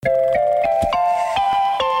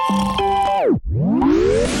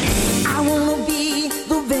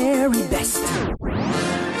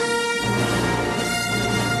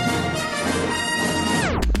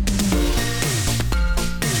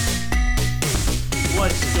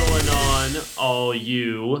on, all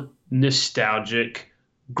you nostalgic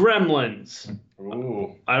gremlins.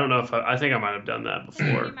 Ooh. I don't know if I think I might have done that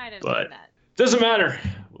before. You might have but done that. doesn't matter.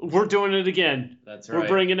 We're doing it again. That's right. We're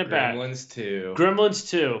bringing it back. Gremlins 2. Gremlins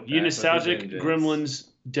 2. You Back with nostalgic a vengeance. Gremlins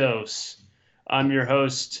dose. I'm your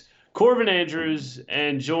host, Corbin Andrews,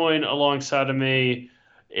 and join alongside of me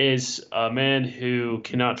is a man who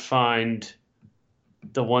cannot find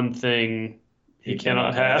the one thing he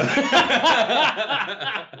cannot have.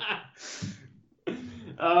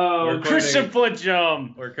 Oh, Christian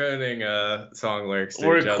Footjump. We're quoting song lyrics to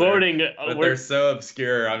We're each other. quoting. But they're so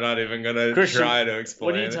obscure, I'm not even going to try to explain.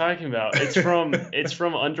 What are you talking about? It's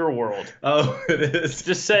from Underworld. Oh, it is?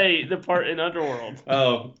 Just say the part in Underworld.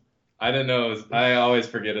 Oh, I didn't know. I always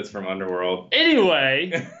forget it's from Underworld.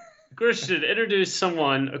 Anyway, Christian, introduce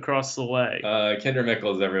someone across the way. Kendra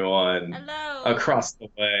Mickles, everyone. Hello. Across the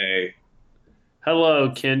way. Hello,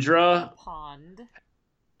 Kendra. Pond.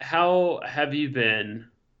 How have you been?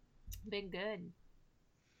 Been good.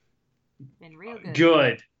 Been real good.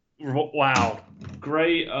 Good. Wow.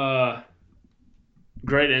 Great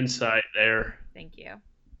insight there Thank you.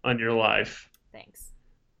 on your life. Thanks.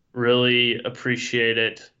 Really appreciate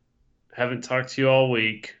it. Haven't talked to you all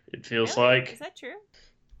week, it feels Really? like. Is that true?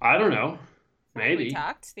 I don't know. We Maybe.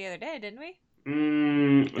 talked the other day, didn't we?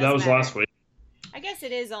 That was matter. last week. I guess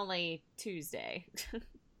it is only Tuesday.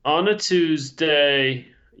 On a Tuesday.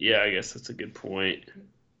 Yeah, I guess that's a good point.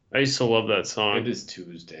 I used to love that song. It is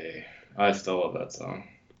Tuesday. I still love that song.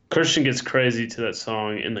 Christian gets crazy to that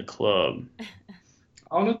song in the club.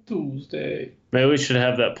 On a Tuesday. Maybe we should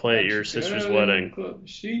have that play at your sister's wedding. Club.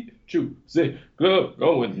 She Tuesday. Club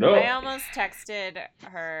going up. I almost texted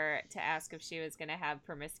her to ask if she was going to have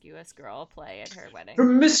Promiscuous Girl play at her wedding.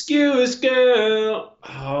 Promiscuous girl.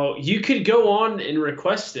 Oh, you could go on and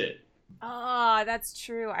request it. Oh, that's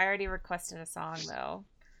true. I already requested a song, though.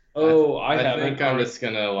 Oh, I haven't. think I'm just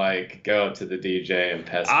gonna go up to the DJ and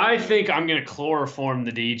pester I him. think I'm gonna chloroform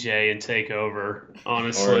the DJ and take over. Or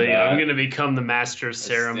Honestly, that. I'm gonna become the master of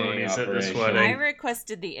ceremonies at this operation. I wedding.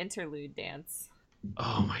 requested the interlude dance.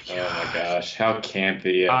 Oh my Oh god! my gosh, how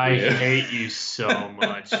campy! I of you. hate you so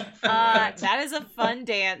much. for that. That is a fun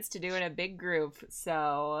dance to do in a big group.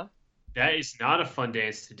 So, That is not a fun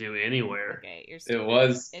dance to do anywhere. okay, you're It stupid.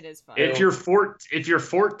 was. It is fun. If you're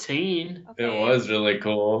 14, Okay. It was really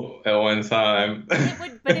cool at one time.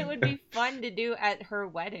 But it would be fun to do at her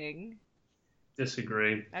wedding.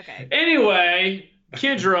 disagree. Okay. Anyway,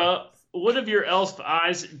 Kendra, what have your elf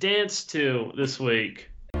eyes danced to this week?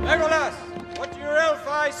 Legolas, what do your elf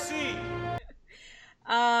eyes see?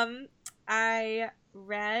 I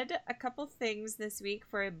read a couple things this week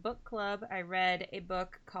for a book club. I read a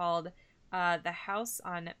book called The House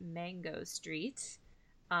on Mango Street.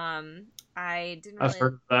 I didn't really... I've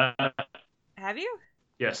heard of that. Have you?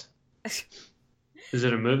 Yes. Is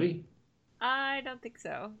it a movie? I don't think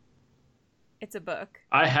so. It's a book.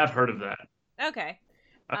 I have heard of that. Okay.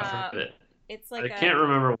 I've heard of it. It's I like can't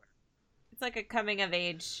remember. It's like a coming of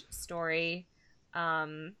age story.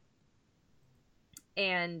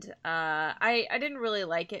 And I didn't really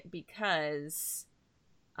like it because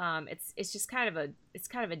it's just kind of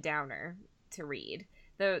a downer to read.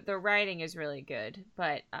 The writing is really good,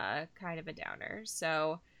 but kind of a downer.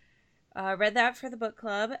 So read that for the book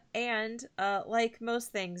club, and like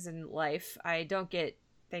most things in life, I don't get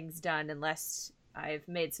things done unless I've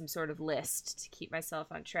made some sort of list to keep myself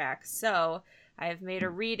on track. So I have made a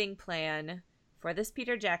reading plan for this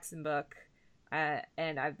Peter Jackson book.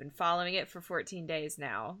 And I've been following it for 14 days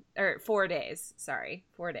now. Or 4 days. Sorry.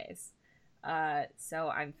 4 days. So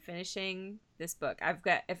I'm finishing this book.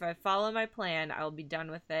 If I follow my plan, I'll be done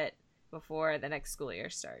with it before the next school year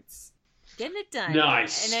starts. Getting it done.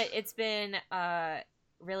 Nice. And it's been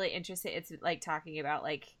really interesting. It's like talking about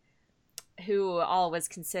like who all was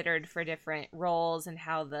considered for different roles and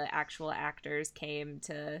how the actual actors came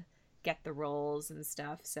to get the roles and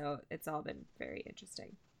stuff. So it's all been very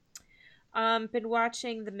interesting. Been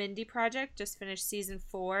watching The Mindy Project. Just finished season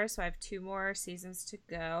 4, so I have 2 more seasons to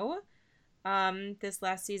go. This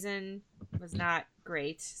last season was not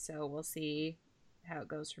great, so we'll see how it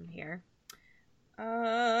goes from here.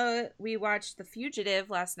 We watched The Fugitive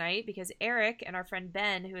last night because Eric and our friend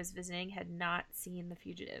Ben, who was visiting, had not seen The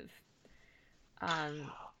Fugitive.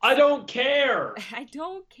 I don't care. I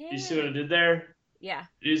don't care. You see what I did there? Yeah.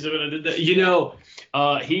 You see what I did there? You know,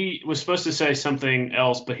 he was supposed to say something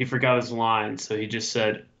else, but he forgot his line, so he just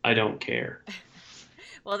said, I don't care.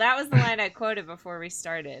 Well, that was the line I quoted before we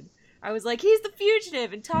started. I was like, he's the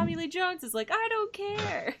fugitive, and Tommy Lee Jones is like, I don't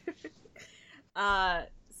care.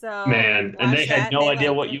 So Man, and they watched had that. no They idea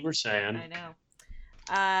liked what it. you were saying. I know.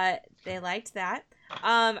 They liked that.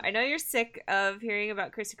 I know you're sick of hearing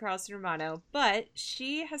about Christy Carlson Romano, but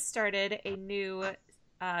she has started a new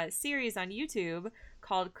series on YouTube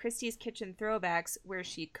called Christy's Kitchen Throwbacks, where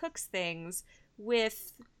she cooks things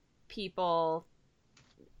with people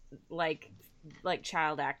like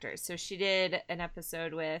child actors. So she did an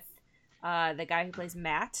episode with the guy who plays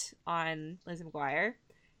Matt on Lizzie McGuire.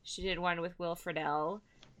 She did one with Will Friedle.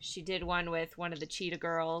 She did one with one of the Cheetah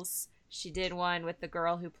Girls. She did one with the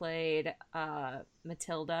girl who played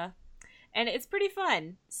Matilda. And it's pretty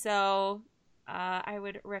fun. So I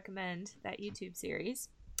would recommend that YouTube series.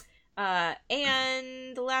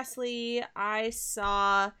 And lastly, I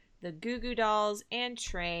saw the Goo Goo Dolls and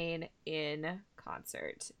Train in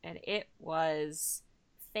concert. And it was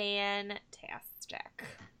fantastic.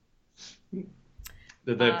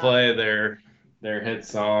 Did they play their hit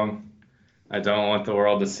song, I Don't Want the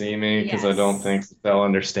World to See Me? Because I don't think they'll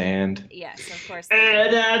understand. Yes, of course.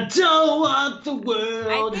 And I don't want the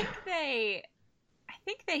world. I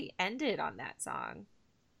think they ended on that song.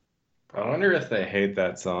 I wonder if they hate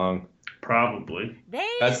that song. Probably.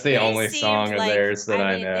 That's the only song of theirs that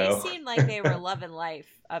I know. They seemed like they were loving life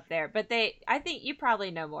up there. But I think you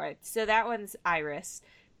probably know more. So that one's Iris.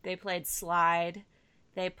 They played Slide.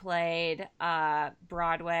 They played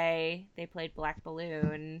Broadway. They played Black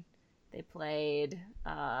Balloon. They played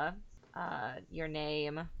Your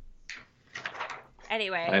Name.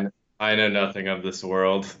 Anyway. I know nothing of this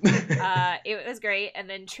world. It was great. And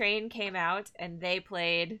then Train came out and they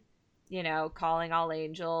played, Calling All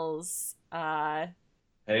Angels.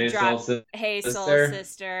 Hey, Soul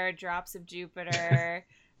Sister. Drops of Jupiter.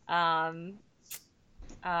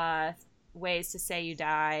 Ways to Say You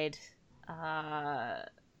Died. I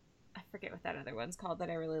forget what that other one's called that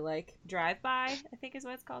I really like. Drive By, I think is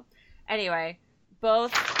what it's called. Anyway,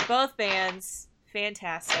 both bands,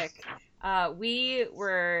 fantastic. We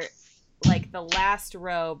were like the last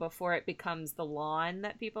row before it becomes the lawn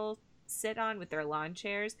that people sit on with their lawn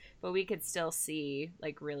chairs, but we could still see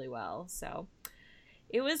like really well. So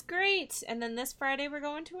it was great. And then this Friday we're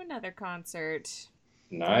going to another concert.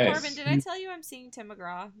 Nice. Corbin, did I tell you I'm seeing Tim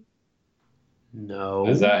McGraw? No.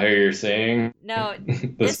 Is that who you're seeing? No.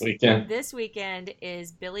 this weekend? This weekend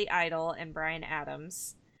is Billy Idol and Bryan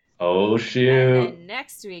Adams. Oh, shoot. And then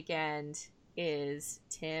next weekend is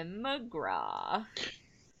Tim McGraw.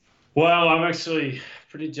 Wow, I'm actually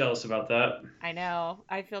pretty jealous about that. I know.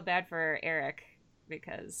 I feel bad for Eric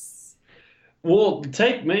because... Well,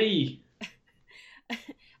 take me.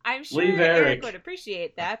 I'm sure Leave Eric would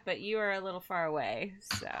appreciate that, but you are a little far away,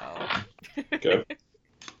 so... Go.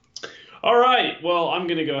 All right. Well, I'm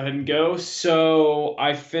going to go ahead and go. So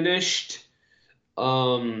I finished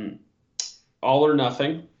All or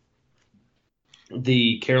Nothing,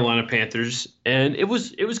 the Carolina Panthers, and it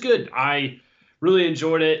was good. I really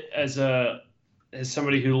enjoyed it as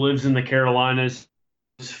somebody who lives in the Carolinas.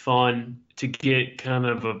 It was fun to get kind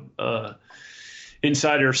of a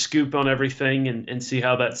insider scoop on everything and see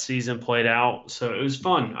how that season played out. So it was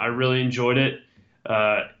fun. I really enjoyed it.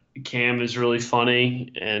 Cam is really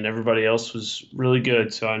funny, and everybody else was really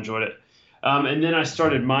good, so I enjoyed it. And then I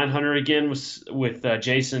started Mindhunter again with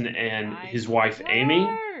Jason and his wife Amy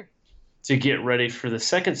to get ready for the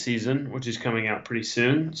second season, which is coming out pretty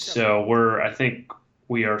soon. So I think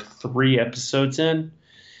we are 3 episodes in.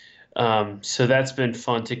 So that's been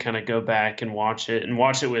fun to kind of go back and watch it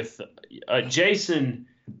with Jason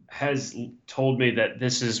has told me that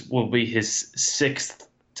this will be his 6th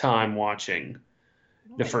time watching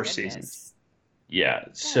the first season. Yeah.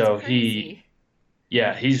 So he's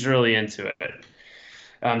really into it.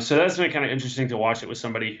 So that's been kind of interesting to watch it with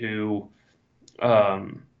somebody who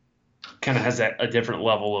kind of has a different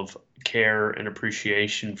level of care and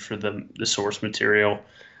appreciation for the source material.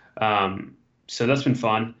 So that's been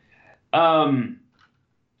fun.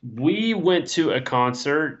 We went to a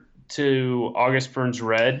concert to August Burns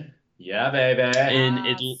Red. Yeah,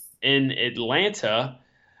 baby. In Atlanta,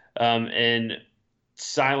 and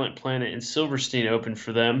Silent Planet and Silverstein opened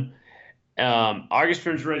for them. August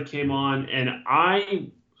Burns Red came on, and I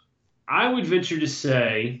would venture to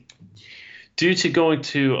say, due to going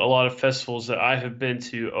to a lot of festivals that I have been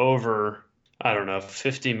to over,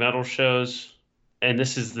 50 metal shows, and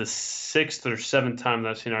this is the 6th or 7th time that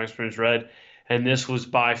I've seen August Burns Red, and this was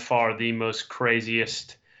by far the most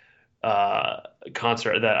craziest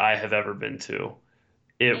concert that I have ever been to.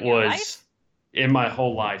 It was in my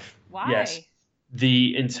whole life. Why? Yes.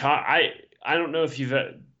 The entire I don't know if you've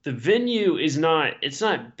the venue is not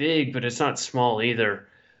big, but it's not small either.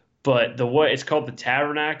 But it's called the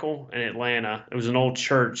Tabernacle in Atlanta. It was an old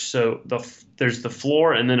church, so there's the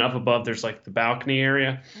floor, and then up above there's like the balcony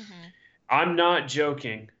area. Mm-hmm. I'm not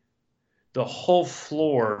joking. the whole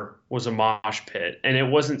floor was a mosh pit, and it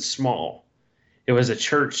wasn't small. It was a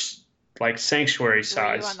church like sanctuary Were you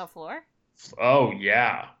on size. the floor? Oh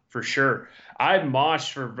yeah, for sure. I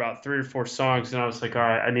moshed for about 3 or 4 songs, and I was like, all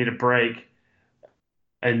right, I need a break.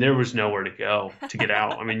 And there was nowhere to go to get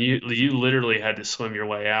out. I mean, you literally had to swim your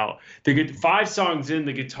way out. 5 songs in,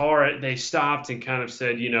 the guitar they stopped and kind of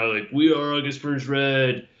said, like "We Are August Burns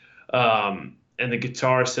Red," and the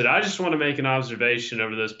guitar said, "I just want to make an observation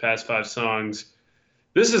over those past 5 songs.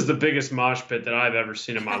 This is the biggest mosh pit that I've ever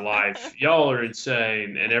seen in my life. Y'all are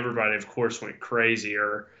insane." And everybody, of course, went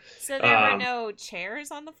crazier. So there were Um, no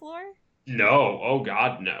chairs on the floor? no, oh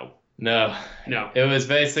God, no, No, no. it was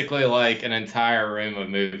basically like an entire room of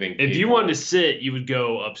moving If you people. wanted to sit, you would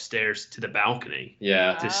go upstairs to the balcony.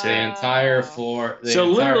 Yeah, to the sit. entire floor. The So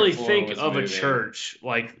entire literally floor think was of a moving. church,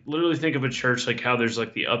 like how there's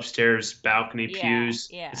like the upstairs balcony Yeah, pews.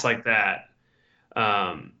 yeah. It's like that.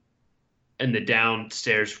 And the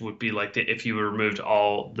downstairs would be like if you removed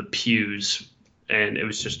all the pews and it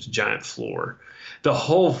was just a giant floor. The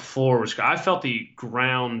whole floor was, I felt the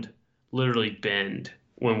ground literally bend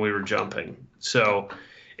when we were jumping. So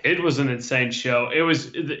it was an insane show. It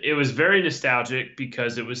was very nostalgic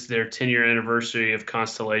because it was their 10-year anniversary of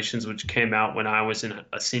Constellations, which came out when I was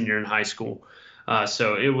a senior in high school.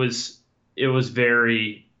 So it was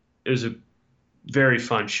a very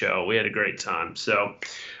fun show. We had a great time. So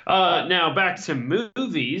now back to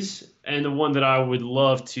movies, and the one that I would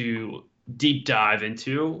love to deep dive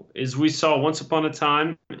into is we saw Once Upon a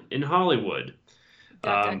Time in Hollywood.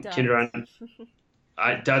 Dot, dot, dot. Kendra,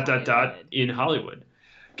 Hollywood. in Hollywood.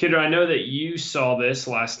 Kendra, I know that you saw this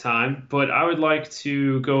last time, but I would like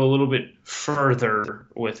to go a little bit further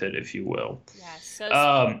with it, if you will. Yeah,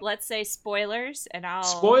 so let's say spoilers, and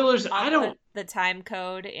Spoilers, I I'll don't. put the time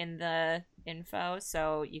code in the info,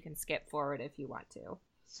 so you can skip forward if you want to.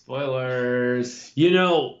 Spoilers.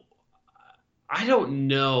 I don't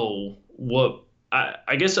know what.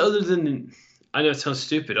 I guess other than. I know it sounds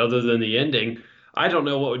stupid, other than the ending, I don't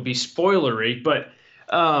know what would be spoilery, but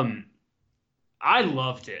I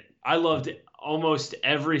loved it. I loved almost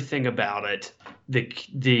everything about it.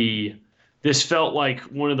 This felt like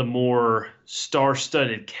one of the more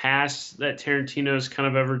star-studded casts that Tarantino's kind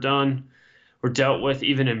of ever done or dealt with.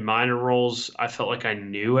 Even in minor roles, I felt like I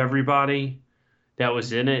knew everybody that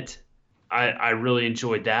was in it. I really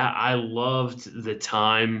enjoyed that. I loved the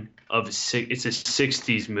time of it's a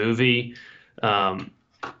 60s movie.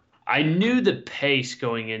 I knew the pace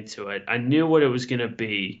going into it. I knew what it was going to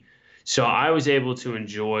be. So I was able to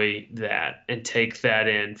enjoy that and take that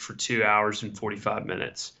in for 2 hours and 45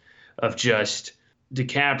 minutes of just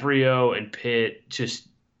DiCaprio and Pitt just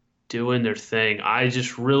doing their thing. I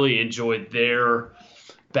just really enjoyed their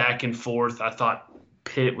back and forth. I thought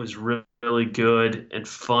Pitt was really good and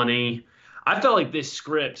funny. I felt like this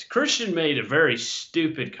script, Christian made a very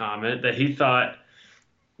stupid comment that he thought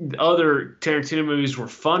other Tarantino movies were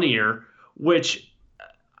funnier, which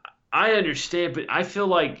I understand, but I feel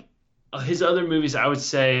like his other movies, I would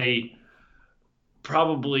say,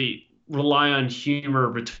 probably rely on humor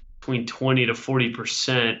between 20 to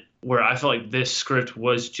 40%, where I feel like this script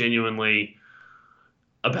was genuinely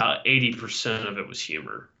about 80% of it was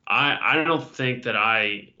humor. I don't think that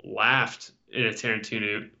I laughed in a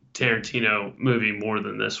Tarantino movie more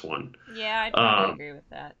than this one. Yeah, I probably agree with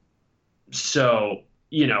that. So,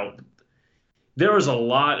 there was a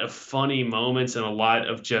lot of funny moments and a lot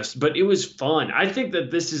of but it was fun. I think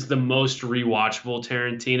that this is the most rewatchable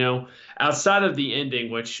Tarantino outside of the ending,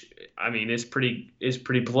 which I mean is pretty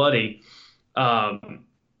bloody.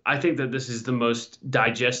 I think that this is the most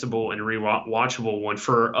digestible and rewatchable one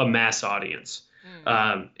for a mass audience.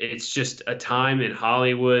 It's just a time in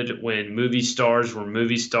Hollywood when movie stars were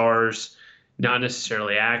movie stars, not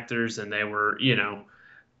necessarily actors, and they were,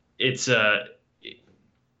 it's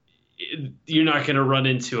you're not going to run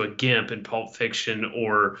into a gimp in Pulp Fiction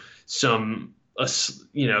or some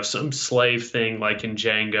slave thing like in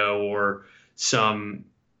Django or some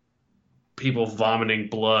people vomiting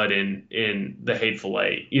blood in The Hateful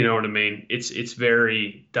Eight. You know what I mean? It's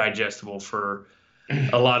very digestible for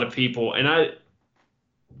a lot of people, and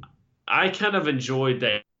I kind of enjoyed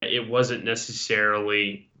that it wasn't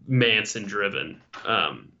necessarily Manson driven.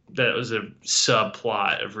 That was a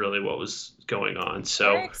subplot of really what was going on.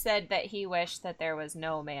 So Eric said that he wished that there was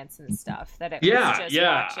no Manson stuff. That it was just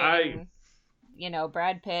watching,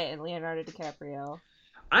 Brad Pitt and Leonardo DiCaprio.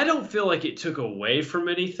 I don't feel like it took away from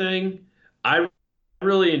anything. I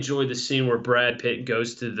really enjoyed the scene where Brad Pitt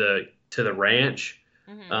goes to the ranch,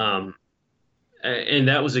 and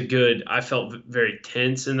that was I felt very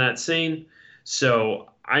tense in that scene. So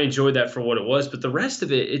I enjoyed that for what it was, but the rest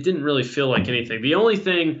of it didn't really feel like anything. The only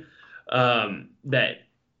thing that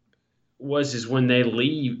is when they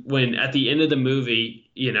leave, when at the end of the movie,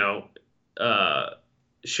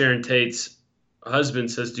 Sharon Tate's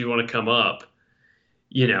husband says, "Do you want to come up?"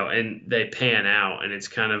 And they pan out, and it's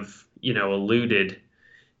kind of, alluded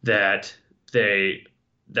that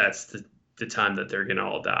that's the time that they're gonna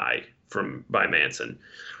all die by Manson.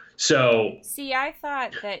 So see, I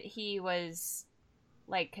thought that he was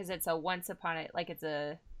like, because it's a once upon it, like it's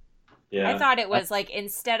a. Yeah. I thought it was like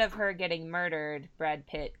instead of her getting murdered, Brad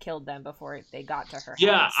Pitt killed them before they got to her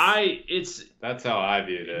house. That's how I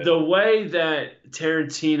viewed it. The way that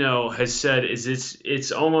Tarantino has said is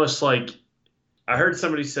it's almost like, I heard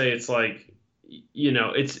somebody say it's like,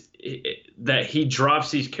 that he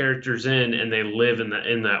drops these characters in and they live in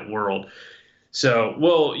that world. So,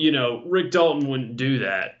 Rick Dalton wouldn't do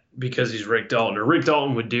that because he's Rick Dalton, or Rick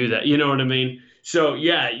Dalton would do that. You know what I mean? So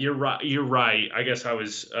yeah, you're right. I guess I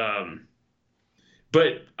was,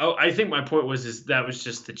 but I think my point was that was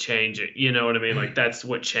just to change it. You know what I mean? Like that's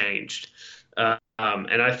what changed. And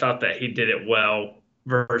I thought that he did it well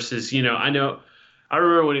versus, I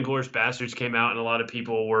remember when Inglourious Basterds came out and a lot of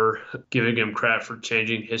people were giving him crap for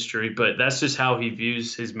changing history, but that's just how he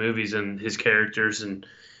views his movies and his characters. And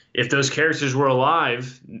if those characters were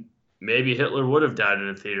alive, maybe Hitler would have died in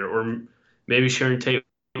a theater, or maybe Sharon Tate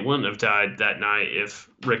wouldn't have died that night if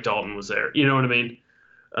Rick Dalton was there. You know what I mean?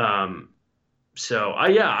 So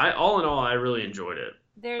all in all, I really enjoyed it.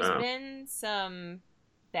 There's been some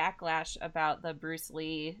backlash about the Bruce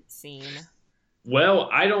Lee scene. Well,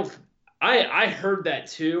 I heard that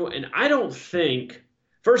too, and I don't think,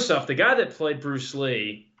 first off, the guy that played Bruce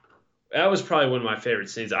Lee, that was probably one of my favorite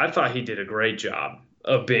scenes. I thought he did a great job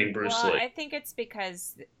of being Bruce Lee. I think it's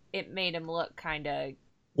because it made him look kind of,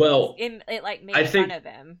 it like made fun of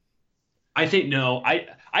him. I think, no,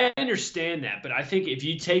 I understand that, but I think if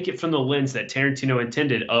you take it from the lens that Tarantino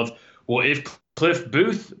intended of, well, if Cliff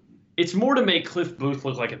Booth, it's more to make Cliff Booth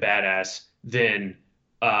look like a badass than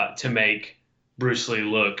to make Bruce Lee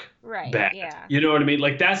look bad. Yeah. You know what I mean?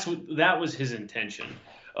 Like that was his intention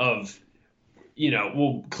of,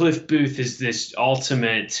 Cliff Booth is this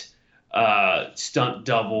ultimate stunt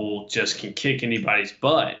double, just can kick anybody's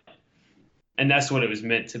butt. And that's what it was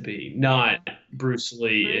meant to be, not Bruce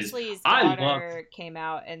Lee. Bruce Lee's daughter came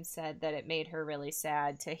out and said that it made her really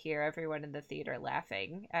sad to hear everyone in the theater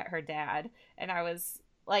laughing at her dad. And I was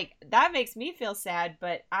like, that makes me feel sad,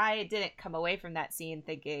 but I didn't come away from that scene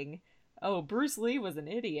thinking, oh, Bruce Lee was an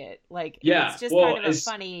idiot. Like, it's just kind of a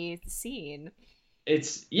funny scene.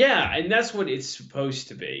 And that's what it's supposed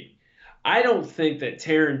to be. I don't think that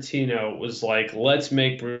Tarantino was like, let's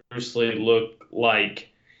make Bruce Lee look like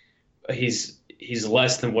he's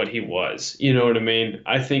less than what he was. You know what I mean?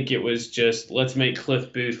 I think it was just, let's make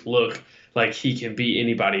Cliff Booth look like he can beat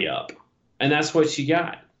anybody up. And that's what she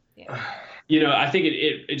got. Yeah. I think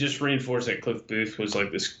it just reinforced that Cliff Booth was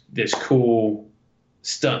like this cool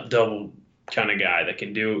stunt double kind of guy that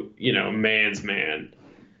can do, man's man.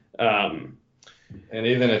 And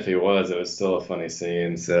even if he was, it was still a funny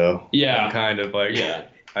scene. So yeah, I'm kind of like,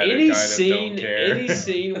 any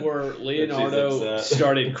scene where Leonardo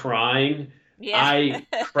started crying, I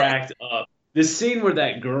cracked up. The scene where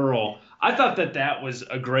that girl, I thought that was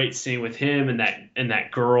a great scene with him and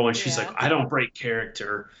that girl, and she's like, I don't break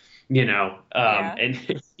character, and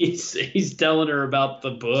he's telling her about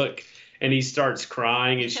the book, and he starts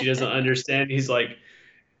crying, and she doesn't understand. He's like,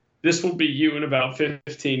 this will be you in about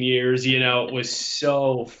 15 years. It was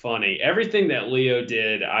so funny. Everything that Leo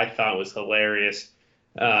did, I thought was hilarious.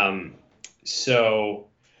 So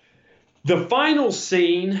the final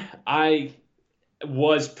scene,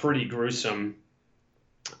 was pretty gruesome,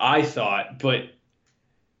 I thought, but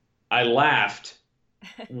I laughed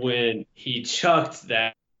when he chucked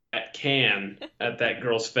that can at that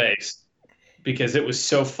girl's face because it was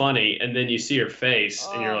so funny. And then you see her face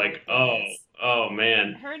and you're like, oh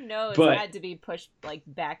man. Her nose had to be pushed like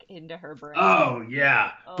back into her brain. Oh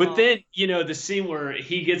yeah. Oh. But then, the scene where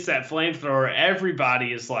he gets that flamethrower,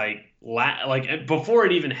 everybody is like before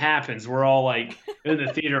it even happens, we're all like in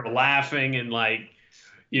the theater laughing and like,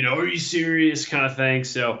 are you serious kind of thing.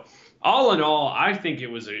 So all in all, I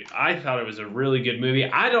thought it was a really good movie.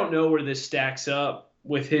 I don't know where this stacks up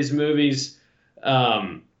with his movies.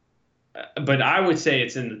 But I would say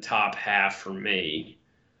it's in the top half for me.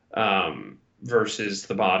 Versus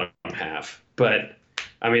the bottom half. But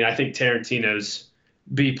I think Tarantino's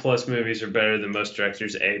B+ movies are better than most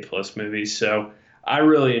directors' A+ movies. So I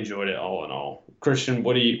really enjoyed it all in all. Christian,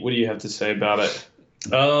 what do you have to say about it?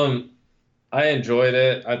 I enjoyed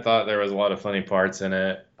it. I thought there was a lot of funny parts in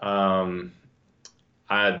it.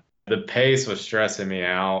 the pace was stressing me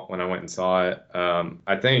out when I went and saw it.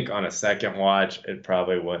 I think on a second watch, it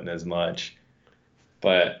probably wasn't as much.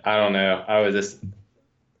 But I don't know.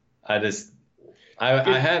 I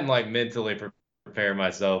hadn't like mentally prepared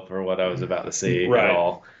myself for what I was about to see Right. at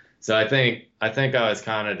all. So I think I was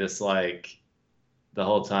kind of just like the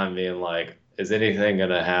whole time being like, is anything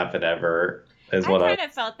gonna happen ever? Is what I kind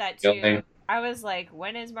of felt that too. feeling. I was like,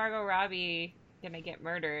 when is Margot Robbie gonna get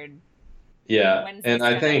murdered? Yeah, When's and this I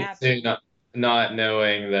gonna think happen? too, not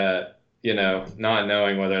knowing that, not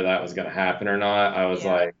knowing whether that was gonna happen or not, I was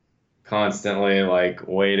Yeah. like constantly like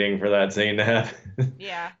waiting for that scene to happen.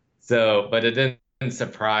 Yeah. So, but it didn't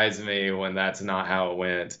surprise me when that's not how it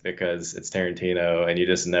went because it's Tarantino and you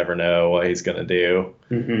just never know what he's gonna do,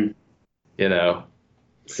 Mm-hmm. you know.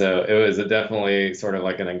 So it was definitely sort of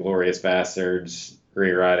like an Inglorious Bastards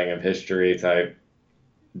rewriting of history type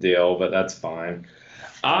deal, but that's fine.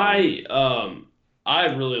 I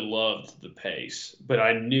really loved the pace, but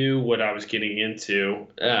I knew what I was getting into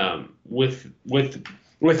with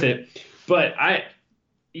it. But I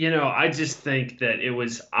just think that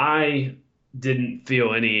I didn't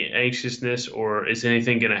feel any anxiousness or is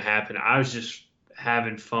anything going to happen. I was just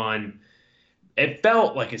having fun. It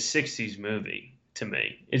felt like a 60s movie to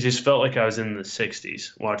me. It just felt like I was in the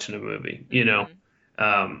 60s watching a movie,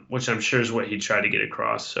 which I'm sure is what he tried to get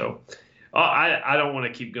across. So I don't want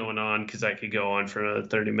to keep going on because I could go on for another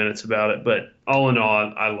 30 minutes about it. But all in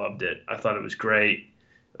all, I loved it. I thought it was great.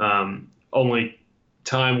 Only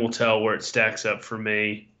time will tell where it stacks up for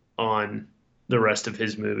me on the rest of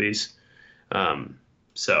his movies.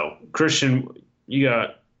 So Christian, you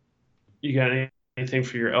got anything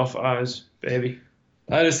for your elf eyes, baby?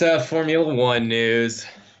 I just have Formula One news.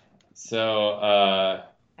 So,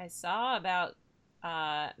 I saw about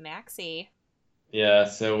Maxi. yeah,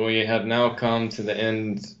 so we have now come to the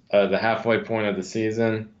end, the halfway point of the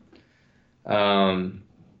season.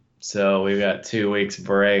 So we've got 2 weeks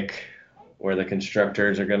break where the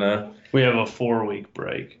constructors are gonna. We have a 4-week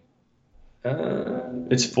break.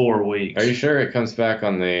 It's 4 weeks. Are you sure it comes back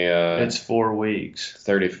on the It's 4 weeks.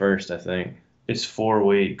 31st, I think. It's 4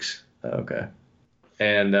 weeks. Okay.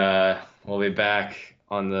 And we'll be back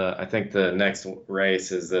on I think the next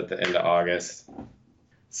race is at the end of August.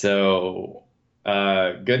 So,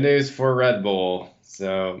 good news for Red Bull.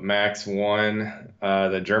 So, Max won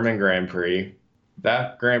the German Grand Prix.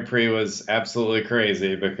 That Grand Prix was absolutely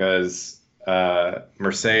crazy because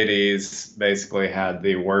Mercedes basically had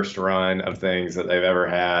the worst run of things that they've ever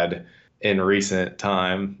had in recent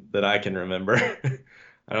time that I can remember.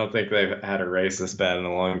 I don't think they've had a race this bad in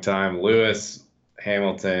a long time. Lewis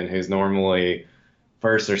Hamilton, who's normally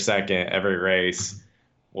first or second every race,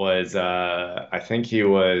 was I think he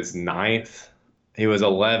was 9th. He was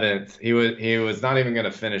 11th. He was not even going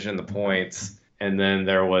to finish in the points, and then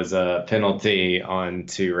there was a penalty on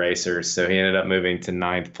 2 racers, so he ended up moving to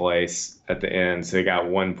 9th place at the end. So he got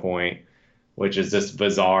 1 point, which is just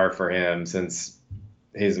bizarre for him since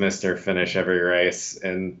he's Mr. Finish every race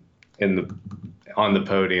and on the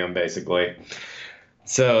podium basically.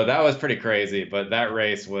 So that was pretty crazy, but that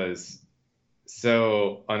race was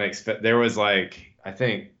so unexpected. There was I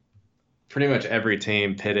think pretty much every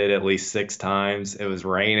team pitted at least 6 times. It was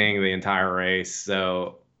raining the entire race.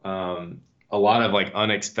 So a lot of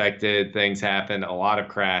unexpected things happened, a lot of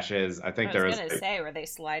crashes. I think I was gonna say, were they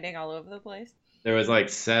sliding all over the place? There was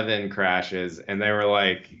 7 crashes, and they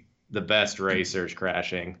were the best racers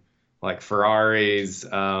crashing. Ferraris,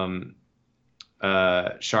 Charles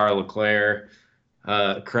Leclerc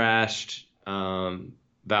crashed.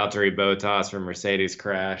 Valtteri Bottas from Mercedes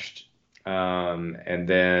crashed. And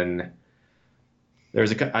then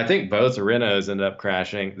I think both Renaults ended up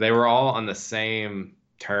crashing. They were all on the same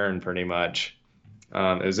turn pretty much.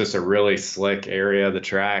 It was just a really slick area of the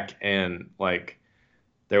track, and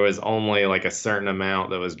there was only a certain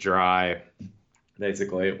amount that was dry.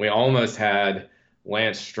 Basically, we almost had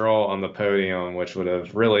Lance Stroll on the podium, which would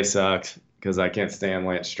have really sucked because I can't stand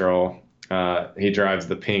Lance Stroll. He drives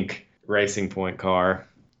the pink Racing Point car,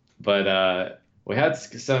 but we had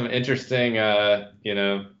some interesting,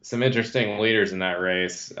 some interesting leaders in that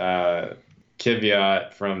race.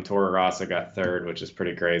 Kvyat from Toro Rosso got 3rd, which is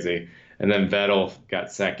pretty crazy. And then Vettel got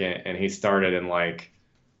 2nd, and he started in I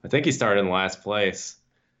think he started in last place.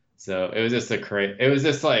 So it was just it was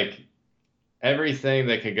just everything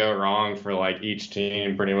that could go wrong for each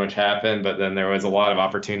team pretty much happened, but then there was a lot of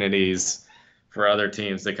opportunities for other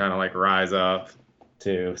teams to kind of rise up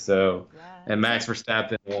too. So, and Max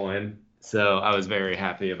Verstappen won. So I was very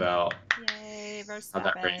happy about Yay, Verstappen. how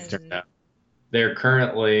that race turned out. They're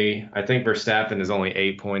currently, I think Verstappen is only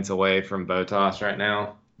 8 points away from Bottas right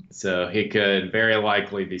now. So he could very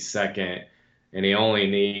likely be second, and he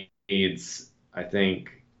only needs, I think,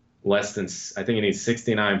 I think he needs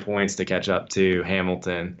 69 points to catch up to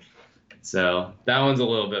Hamilton. So that one's a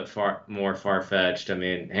little bit more far-fetched. I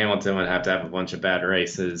mean, Hamilton would have to have a bunch of bad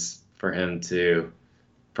races for him to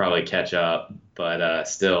probably catch up, but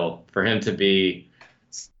still, for him to be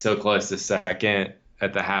so close to second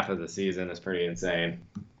at the half of the season is pretty insane.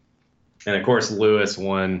 And of course, Lewis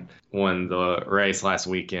won the race last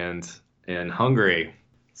weekend in Hungary.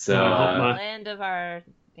 So land of our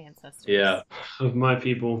ancestors. Yeah, of my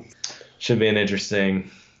people. Should be an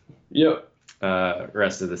interesting Yep.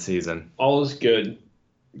 Rest of the season. All is good.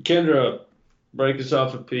 Kendra, break us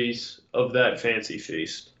off a piece of that fancy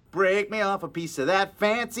feast. Break me off a piece of that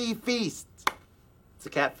fancy feast. It's a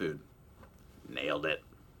cat food. Nailed it.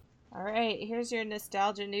 All right, here's your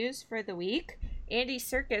nostalgia news for the week. Andy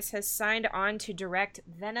Serkis has signed on to direct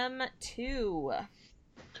Venom 2.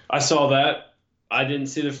 I saw that. I didn't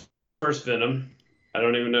see the first Venom. I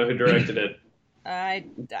don't even know who directed it. I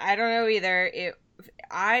don't know either.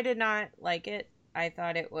 I did not like it. I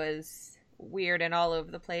thought it was weird and all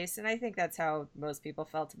over the place, and I think that's how most people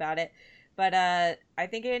felt about it. But I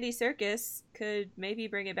think Andy Serkis could maybe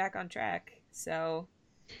bring it back on track. So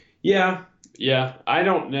Yeah. I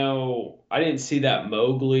don't know. I didn't see that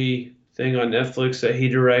Mowgli thing on Netflix that he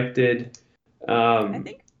directed. I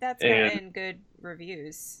think that's gotten good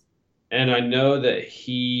reviews. And I know that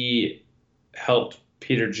he helped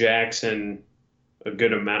Peter Jackson a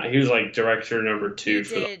good amount. He was like director number 2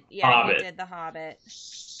 for The Hobbit. He did The Hobbit.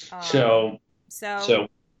 So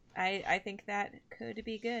I think that could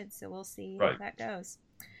be good. So we'll see Right. how that goes.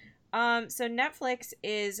 So Netflix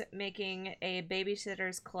is making a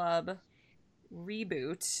Babysitter's Club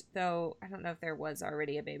reboot, though I don't know if there was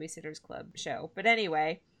already a Babysitter's Club show. But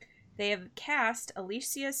anyway, they have cast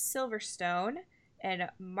Alicia Silverstone and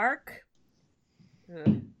Mark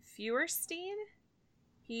Feuerstein.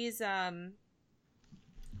 He's from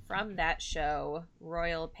that show,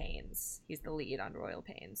 Royal Pains. He's the lead on Royal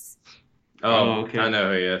Pains. Oh, okay. I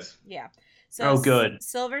know who he is. Yeah. So good.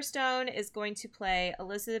 Silverstone is going to play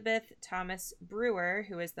Elizabeth Thomas Brewer,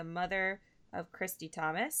 who is the mother of Christy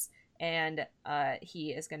Thomas, and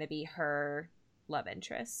he is going to be her love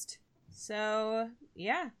interest. So,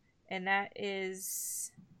 yeah. And that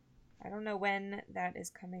is... I don't know when that is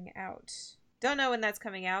coming out. Don't know when that's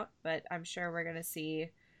coming out, but I'm sure we're going to see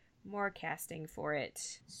more casting for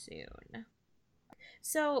it soon.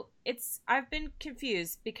 So I've been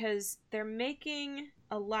confused because they're making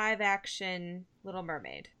a live action Little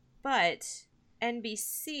Mermaid, but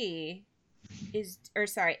ABC is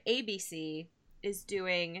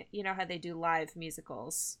doing, you know how they do live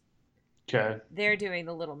musicals? Okay. They're doing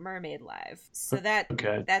the Little Mermaid live. So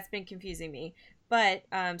that's been confusing me. But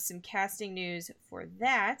some casting news for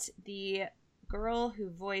that. The girl who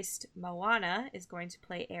voiced Moana is going to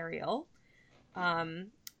play Ariel.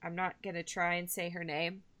 I'm not going to try and say her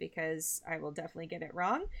name because I will definitely get it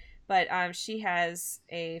wrong. But she has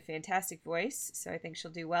a fantastic voice, so I think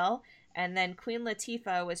she'll do well. And then Queen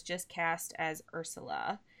Latifah was just cast as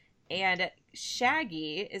Ursula. And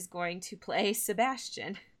Shaggy is going to play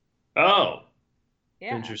Sebastian. Oh.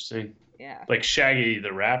 Yeah. Interesting. Yeah. Like Shaggy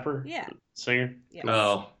the rapper? Yeah. Singer? Yes.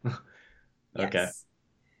 Oh. Okay.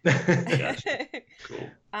 Yes. Cool.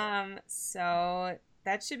 So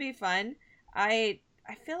that should be fun. I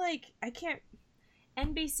feel like I can't...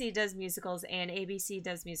 NBC does musicals and ABC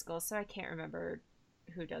does musicals, so I can't remember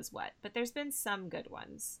who does what. But there's been some good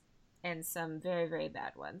ones and some very, very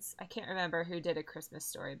bad ones. I can't remember who did A Christmas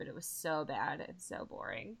Story, but it was so bad and so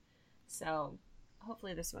boring. So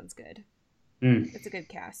hopefully this one's good. It's a good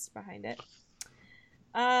cast behind it.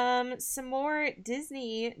 Some more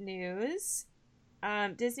Disney news.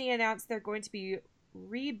 Disney announced they're going to be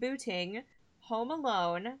rebooting Home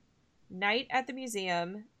Alone, Night at the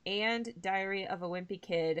Museum, and Diary of a Wimpy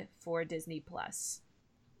Kid for Disney Plus.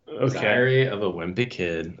 Okay. Diary of a Wimpy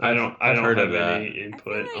Kid. I don't heard have of that. any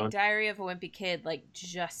input I feel like on. Diary of a Wimpy Kid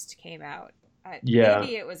just came out. Yeah.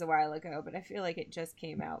 Maybe it was a while ago, but I feel like it just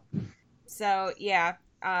came out. So yeah,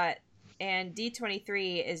 and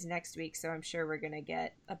D23 is next week, so I'm sure we're gonna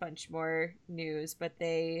get a bunch more news. But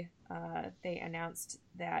they announced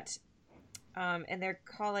that, and they're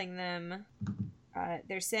calling them.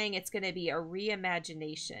 They're saying it's going to be a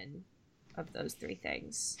reimagination of those three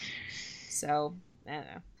things. So, I don't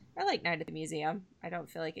know. I like Night at the Museum. I don't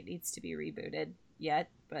feel like it needs to be rebooted yet,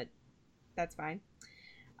 but that's fine.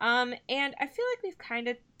 And I feel like we've kind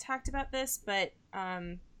of talked about this, but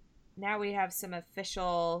now we have some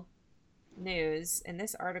official news, and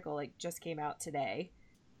this article just came out today.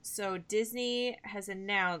 So Disney has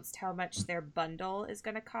announced how much their bundle is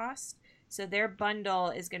going to cost. So their bundle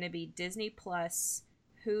is going to be Disney Plus,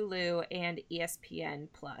 Hulu, and ESPN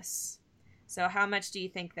Plus. So how much do you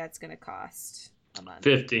think that's going to cost a month?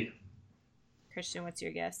 50. Christian, what's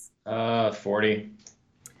your guess? 40.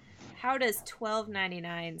 How does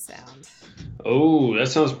 $12.99 sound? Oh,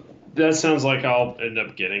 that sounds like I'll end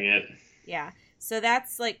up getting it. Yeah. So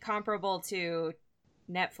that's like comparable to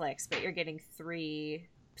Netflix, but you're getting 3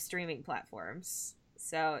 streaming platforms.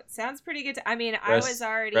 So it sounds pretty good. I mean, I was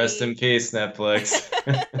already... Rest in peace, Netflix.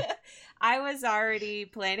 I was already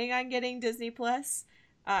planning on getting Disney Plus.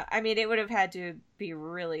 I mean, it would have had to be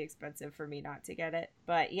really expensive for me not to get it.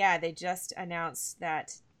 But yeah, they just announced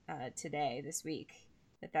that this week,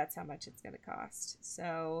 that's how much it's going to cost.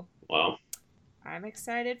 So Wow. I'm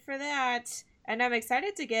excited for that. And I'm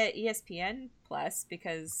excited to get ESPN Plus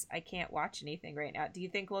because I can't watch anything right now. Do you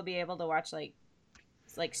think we'll be able to watch like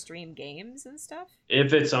stream games and stuff?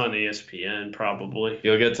 If it's on ESPN, probably.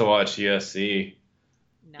 You'll get to watch UFC.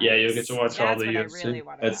 Nice. Yeah, you'll get to watch all the That's what UFC. I really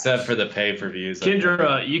want to Except watch. for the pay-per-views.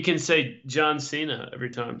 Kendra, you can say John Cena every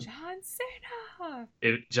time. John Cena.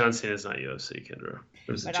 John Cena's not UFC, Kendra.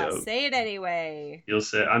 It was a But joke. I'll say it anyway. You'll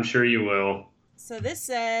say, I'm sure you will. So this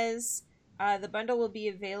says the bundle will be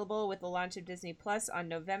available with the launch of Disney Plus on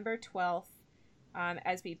November 12th.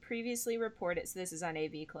 As we previously reported, so this is on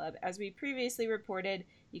AV Club. As we previously reported,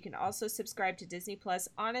 you can also subscribe to Disney Plus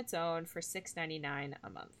on its own for $6.99 a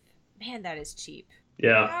month. Man, that is cheap.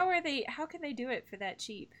 Yeah, How can they do it for that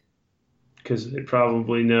cheap? because they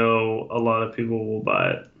probably know a lot of people will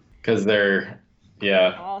buy it. Because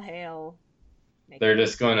All hail. they're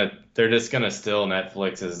just gonna steal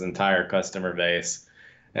Netflix's entire customer base,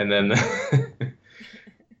 and then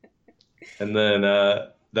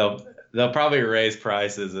they'll probably raise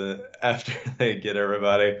prices after they get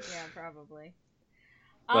everybody. Yeah, probably.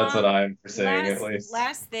 That's what I'm saying, at least.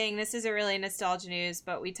 Last thing, this isn't really nostalgia news,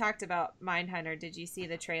 but we talked about Mindhunter. Did you see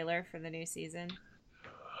the trailer for the new season?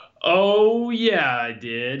 Oh yeah, I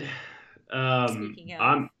did. Speaking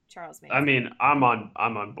of Charles Manson. I mean, I'm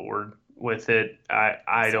on board with it.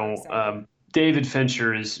 I so don't. excited. David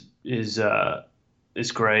Fincher is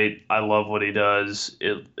great. I love what he does.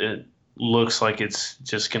 It looks like it's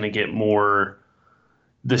just going to get more.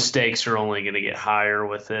 The stakes are only going to get higher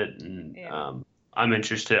with it, and Yeah. I'm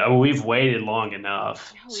interested. I mean, we've waited long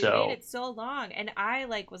enough, No, we so waited so long, and I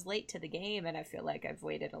was late to the game, and I feel like I've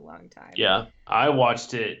waited a long time. yeah. I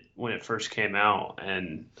watched it when it first came out,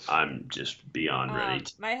 and I'm just beyond ready.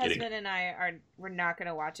 My husband and we're not going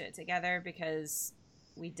to watch it together because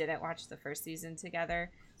we didn't watch the first season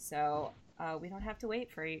together, so we don't have to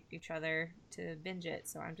wait for each other to binge it.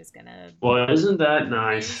 So I'm just gonna Well, isn't that binge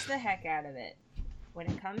nice? the heck out of it when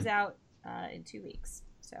it comes out in 2 weeks.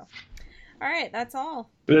 So, all right, that's all.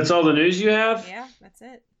 That's all the news you have? Yeah, that's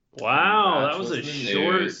it. Wow, That that was a was the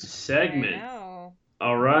short news. segment. I know.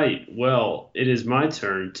 All right. Well, it is my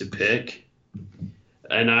turn to pick.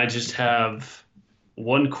 And I just have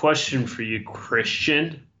one question for you,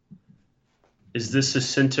 Christian. Is this a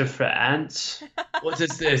center for ants? What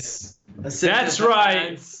is this? That's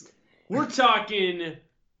right. We're talking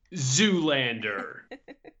Zoolander.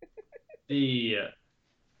 The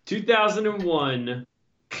 2001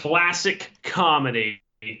 classic comedy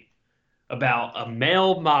about a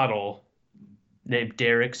male model named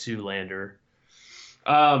Derek Zoolander.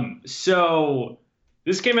 So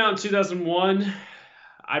this came out in 2001.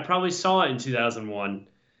 I probably saw it in 2001,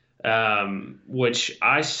 which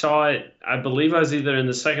I saw it, I believe I was either in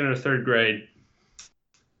the second or third grade.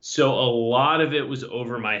 So a lot of it was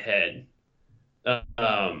over my head.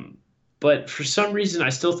 But for some reason, I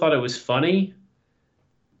still thought it was funny.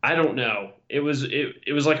 I don't know. It was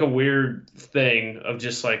like a weird thing of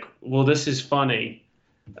just like, well, this is funny.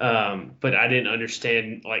 But I didn't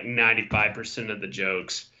understand like 95% of the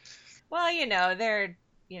jokes. Well, they're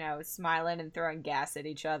smiling and throwing gas at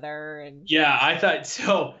each other, and Yeah, I thought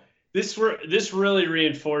so. This really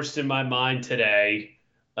reinforced in my mind today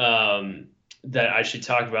that I should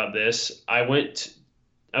talk about this. I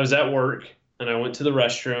was at work and I went to the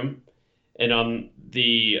restroom, and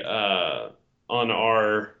on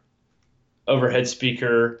our overhead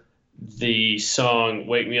speaker, the song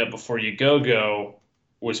 "Wake Me Up Before You Go Go"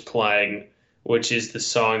 was playing, which is the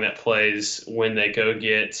song that plays when they go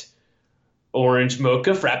get orange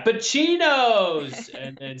mocha frappuccinos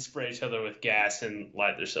and then spray each other with gas and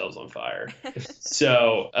light themselves on fire.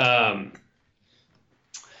 So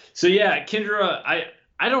yeah, Kendra,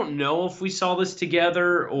 I don't know if we saw this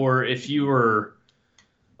together or if you were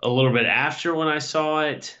a little bit after when I saw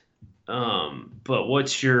it. But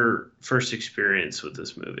what's your first experience with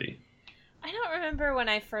this movie? I don't remember when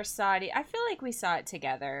I first saw it. I feel like we saw it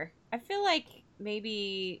together. I feel like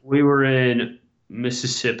maybe We were in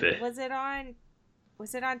Mississippi. was it on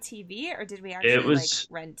TV or did we It actually was.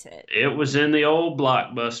 rent it? It was in the old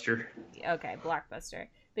Blockbuster. Okay, Blockbuster.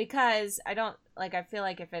 Because I feel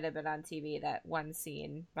like if it had been on TV, that one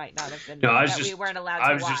scene might not have been No, I was that just. we weren't allowed to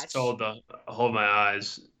I was watch. just told to hold my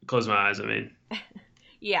eyes, close my eyes. I mean.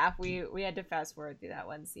 Yeah, we had to fast forward through that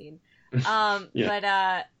one scene. Yeah.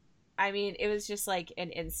 But I mean, it was just like an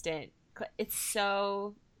instant. It's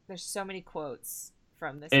so there's so many quotes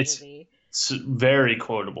from this movie. It's very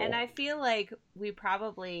quotable. And I feel like we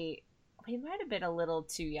might have been a little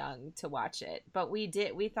too young to watch it, but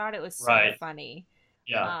we thought it was so Right. funny.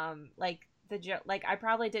 Yeah. Like the joke, like I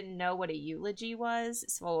probably didn't know what a eulogy was,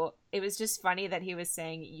 so it was just funny that he was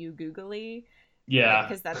saying "you googly," Yeah.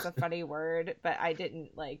 because that's a funny word, but I didn't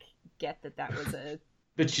get that was a.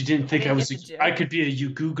 But you didn't think I I didn't was. get the joke. I could be a you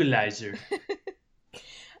Googleizer.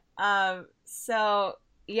 So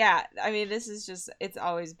yeah, I mean, this is just it's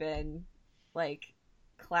always been like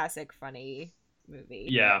classic funny movie.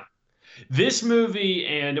 Yeah. This movie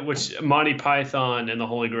and which Monty Python and the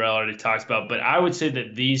Holy Grail already talked about, but I would say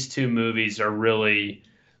that these two movies are really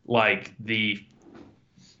like the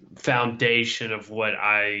foundation of what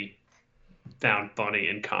I found funny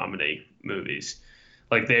in comedy movies.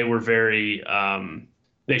 Like they were very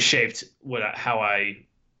they shaped how I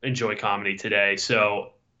enjoy comedy today.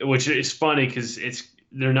 So which is funny because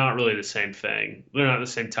they're not really the same thing. They're not the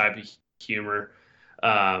same type of humor.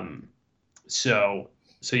 So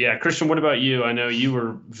yeah, Christian, what about you? I know you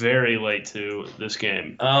were very late to this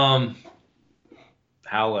game. How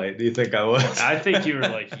late do you think I was? I think you were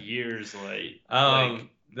like years late.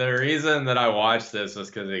 The reason that I watched this was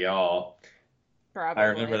because of y'all. Probably. I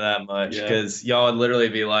remember that much Yeah. because y'all would literally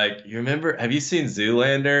be like, "You remember? Have you seen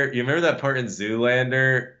Zoolander? You remember that part in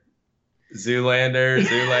Zoolander?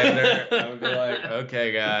 Zoolander." I would be like,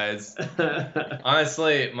 "Okay, guys."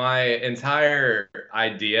 Honestly, my entire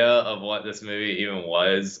idea of what this movie even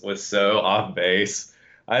was so off base.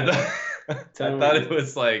 I thought it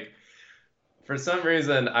was like, for some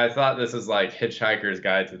reason, I thought this was like Hitchhiker's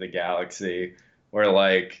Guide to the Galaxy, where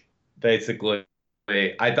like basically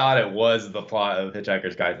I thought it was the plot of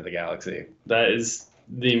Hitchhiker's Guide to the Galaxy. That is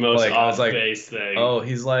the most Like, I was like, off-base thing. Oh,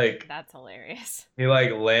 he's like That's hilarious. he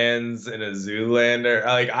like lands in a Zoolander.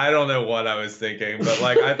 Like I don't know what I was thinking, but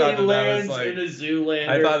like I thought He that was lands like in a Zoolander.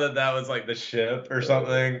 I thought that was like the ship or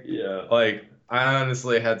something. Yeah. Like I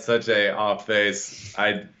honestly had such a off base.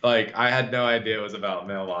 I had no idea it was about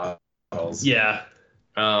male models. Yeah.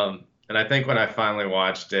 And I think when I finally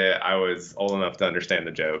watched it, I was old enough to understand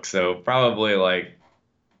the joke. So probably like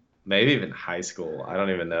maybe even high school. I don't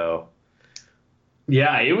even know.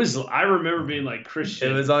 Yeah, it was. I remember being like,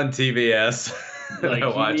 Christian, It was on TBS. like I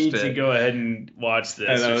you watched need it. to go ahead and watch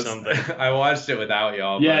this And or something. I watched it without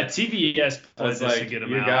y'all. Yeah, but TBS I played was this to like, get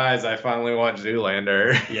them you out. guys, I finally watched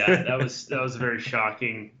Zoolander. Yeah, that was very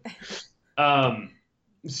shocking.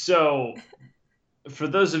 So for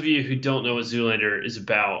those of you who don't know what Zoolander is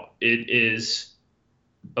about, it is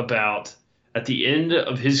about at the end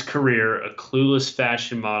of his career, a clueless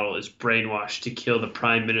fashion model is brainwashed to kill the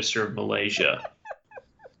Prime Minister of Malaysia.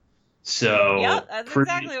 So Yep, that's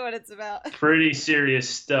exactly what it's about. pretty serious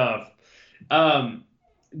stuff.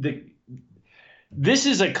 This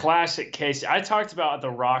is a classic case. I talked about at the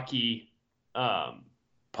Rocky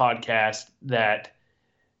podcast that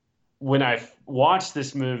when I watched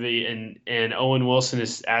this movie and Owen Wilson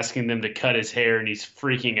is asking them to cut his hair and he's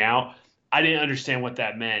freaking out, I didn't understand what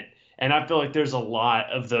that meant. And I feel like there's a lot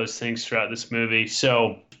of those things throughout this movie.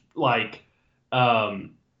 So, like,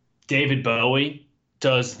 David Bowie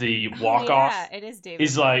does the walk-off. Yeah, it is David.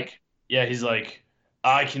 He's Bowie. like,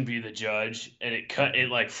 I can be the judge, and it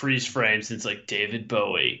like freeze frames. And it's like David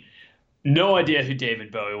Bowie. No idea who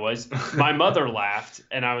David Bowie was. My mother laughed,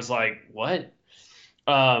 and I was like, what?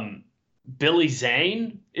 Billy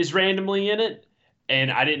Zane is randomly in it,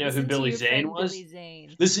 and I didn't know Listen who to Billy your Zane friend was. Billy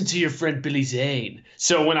Zane. Listen to your friend Billy Zane.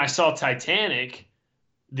 So when I saw Titanic,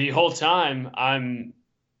 the whole time I'm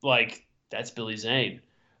like, that's Billy Zane.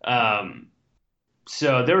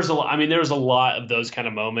 So there was a lot of those kind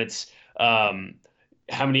of moments. How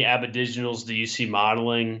many aboriginals do you see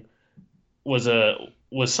modeling was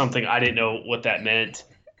something I didn't know what that meant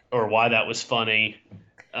or why that was funny.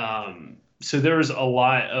 So there was a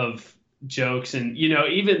lot of jokes, and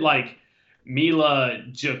even like Mila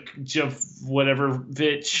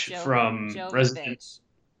Jovovich from Resident,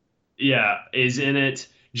 is in it.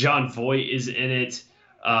 John Voight is in it.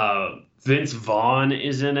 Vince Vaughn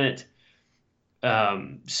is in it.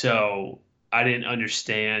 So I didn't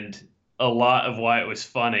understand a lot of why it was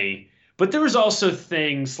funny, But there was also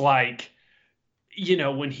things like,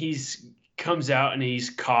 when he's comes out and he's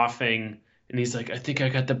coughing and he's like, I think I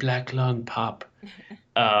got the black lung pop.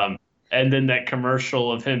 And then that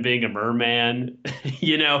commercial of him being a merman,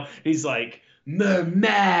 he's like,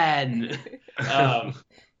 merman.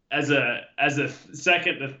 As a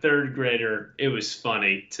second to third grader, it was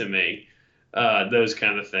funny to me. Those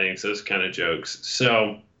kind of things, those kind of jokes.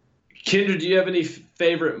 So, Kendra, do you have any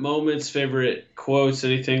favorite moments, favorite quotes,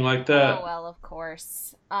 anything like that? Oh, well, of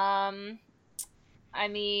course. I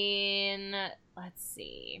mean, let's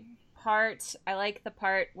see. I like the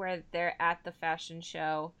part where they're at the fashion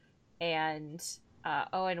show and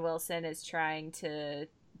Owen Wilson is trying to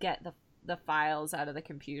get the files out of the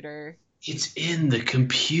computer. It's in the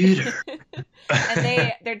computer.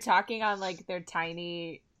 And they're talking on like their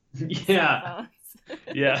tiny cell phones.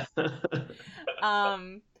 Yeah.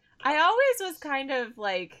 I always was kind of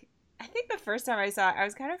like, I think the first time I saw it, I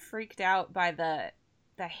was kind of freaked out by the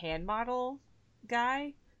hand model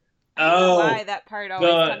guy. I don't know why that part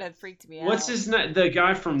always kind of freaked me out. What's his name? The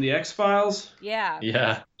guy from the X-Files? Yeah.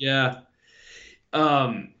 Yeah.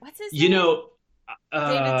 What's his name?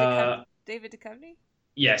 David Duchovny?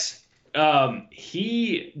 Yes.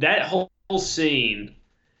 That whole scene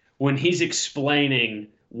when he's explaining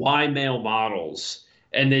why male models,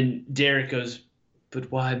 and then Derek goes, but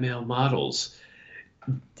why male models?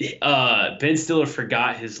 Ben Stiller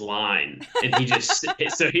forgot his line, and he just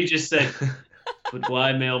said, but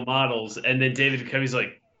why male models? And then David Duchovny's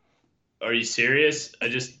like, are you serious? I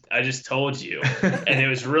just told you. And it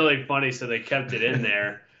was really funny, so they kept it in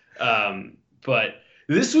there. But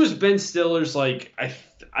this was Ben Stiller's, like,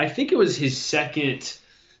 I think it was his second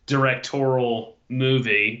directorial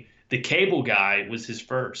movie. The Cable Guy was his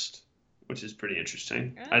first, which is pretty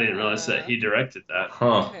interesting. I didn't realize that he directed that.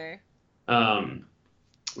 Huh. Okay.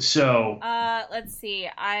 So. Let's see.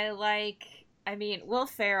 Will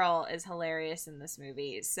Ferrell is hilarious in this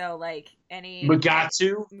movie. So, like,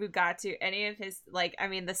 Mugatu, any of his, like,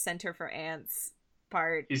 the Center for Ants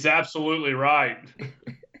part. He's absolutely right.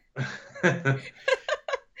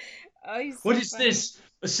 What is this?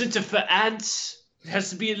 A center for ants? It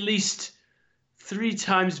has to be at least 3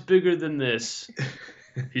 times bigger than this.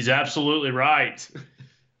 He's absolutely right.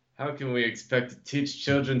 How can we expect to teach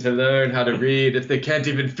children to learn how to read if they can't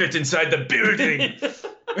even fit inside the building?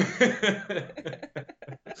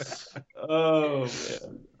 Oh,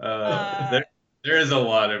 man. There is a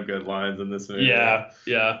lot of good lines in this movie. Yeah.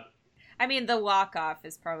 The walk-off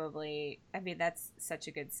is probably, that's such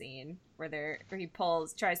a good scene where he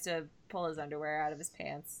tries to pull his underwear out of his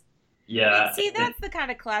pants. Yeah. See, that's the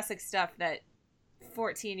kind of classic stuff that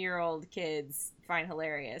 14-year-old kids find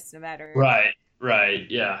hilarious, no matter... Right,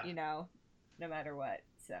 yeah. No matter what,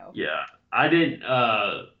 so... Yeah. I didn't,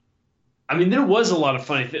 there was a lot of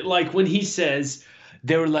funny things. Like, when he says,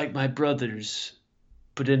 they were like my brothers,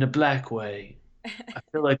 but in a black way. I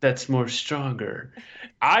feel like that's more stronger.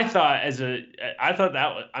 I thought I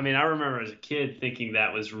remember as a kid thinking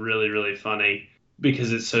that was really, really funny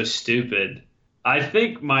because it's so stupid. I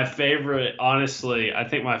think my favorite line is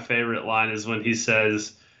when he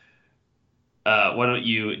says, why don't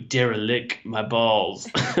you derelict my balls?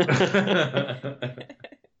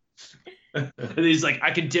 And he's like, I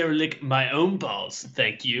can derelict my own balls,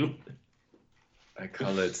 thank you. I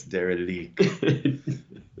call it derelict.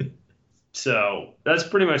 So that's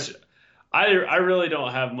pretty much. I really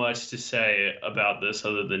don't have much to say about this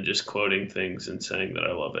other than just quoting things and saying that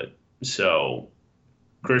I love it. So,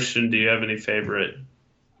 Christian, do you have any favorite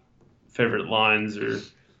lines or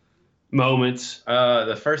moments?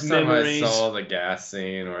 The first time memories? I saw the gas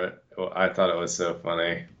scene, I thought it was so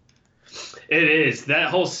funny. It is. That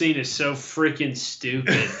whole scene is so freaking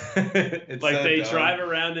stupid. Like, so they drive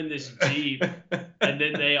around in this Jeep, and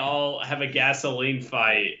then they all have a gasoline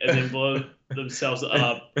fight, and then blow themselves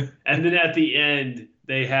up. And then at the end,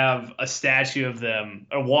 they have a statue of them,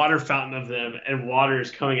 a water fountain of them, and water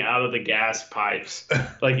is coming out of the gas pipes.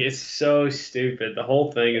 Like, it's so stupid. The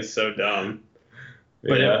whole thing is so dumb.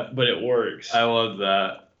 But it works. I love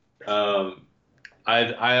that.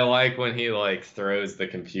 I like when he throws the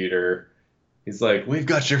computer. He's like, we've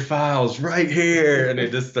got your files right here, and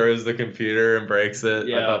he just throws the computer and breaks it.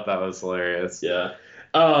 Yeah. I thought that was hilarious. Yeah.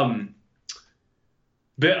 But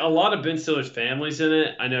a lot of Ben Stiller's family's in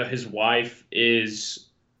it. I know his wife is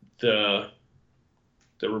the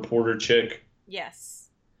reporter chick. Yes.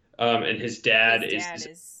 And his dad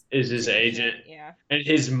is his agent. Yeah. And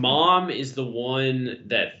his mom is the one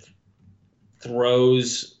that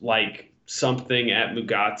throws something at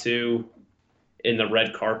Mugatu in the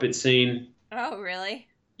red carpet scene. Oh, really?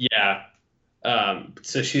 Yeah.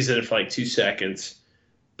 So she's in it for 2 seconds.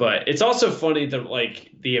 But it's also funny that like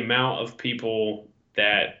the amount of people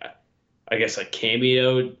that I guess like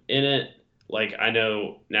cameoed in it. Like I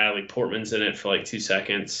know Natalie Portman's in it for like 2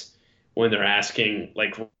 seconds when they're asking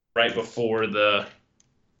like right before their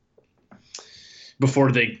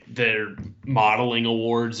modeling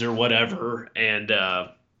awards or whatever, and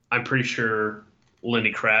I'm pretty sure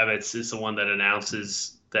Lenny Kravitz is the one that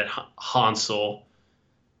announces that Hansel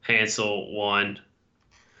won.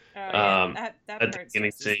 Oh, yeah. That at part the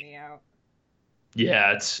beginning stresses scene. me out.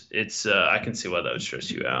 Yeah, it's I can see why that would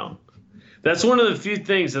stress you out. That's one of the few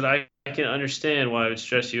things that I can understand why it would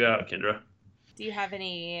stress you out, Kendra. Do you have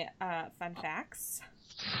any fun facts?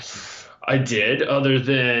 I did, other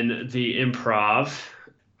than the improv.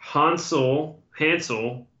 Hansel,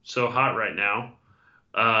 so hot right now,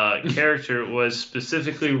 character was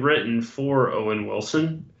specifically written for Owen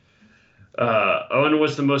Wilson. Owen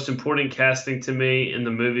was the most important casting to me in the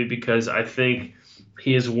movie because I think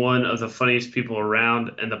he is one of the funniest people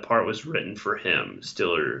around, and the part was written for him,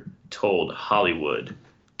 Stiller told Hollywood.com.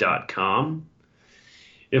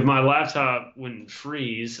 If my laptop wouldn't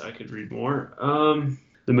freeze, I could read more.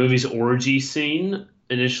 The movie's orgy scene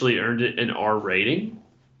initially earned it an R rating.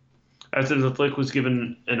 After the flick was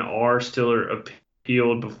given an R, Stiller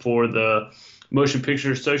appealed before the Motion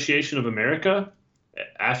Picture Association of America.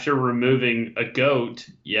 After removing a goat,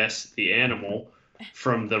 yes, the animal,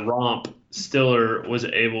 from the romp, Stiller was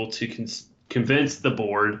able to convince the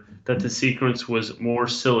board that the sequence was more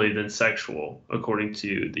silly than sexual, according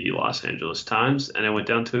to the Los Angeles Times, and it went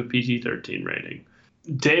down to a PG-13 rating.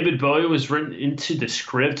 David Bowie was written into the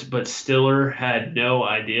script, but Stiller had no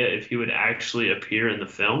idea if he would actually appear in the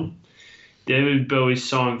film. David Bowie's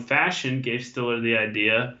song Fashion gave Stiller the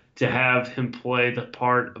idea to have him play the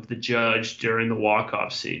part of the judge during the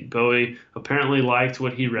walk-off scene. Bowie apparently liked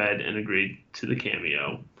what he read and agreed to the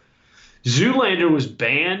cameo. Zoolander was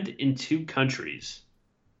banned in 2 countries.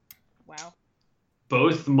 Wow.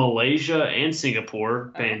 Both Malaysia and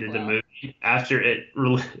Singapore banned the movie after it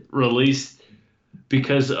released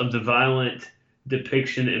because of the violent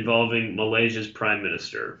depiction involving Malaysia's prime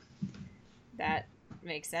minister. That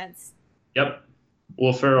makes sense. Yep.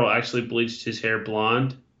 Will Ferrell actually bleached his hair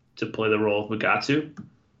blonde to play the role of Mugatu.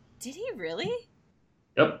 Did he really?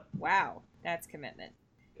 Yep. Wow. That's commitment.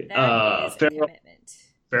 That is a commitment.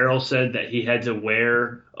 Ferrell said that he had to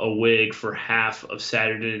wear a wig for half of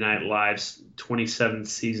Saturday Night Live's 27th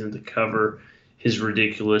season to cover his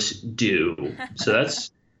ridiculous do. So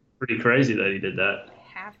that's pretty crazy that he did that.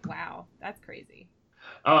 Wow, that's crazy.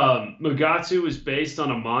 Mugatu was based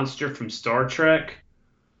on a monster from Star Trek,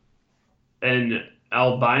 an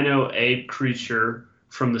albino ape creature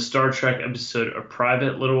from the Star Trek episode A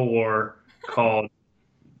Private Little War called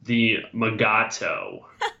the Mugato.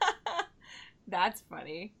 That's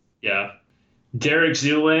funny. Yeah. Derek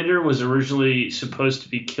Zoolander was originally supposed to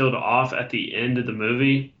be killed off at the end of the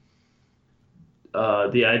movie.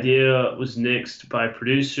 The idea was nixed by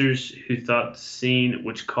producers who thought the scene,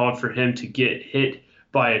 which called for him to get hit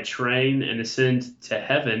by a train and ascend to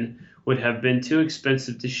heaven, would have been too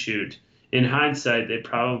expensive to shoot. In hindsight, they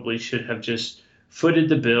probably should have just footed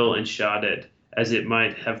the bill and shot it, as it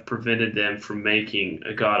might have prevented them from making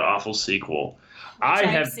a god-awful sequel.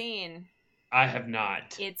 I've seen. I have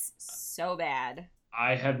not. It's so bad.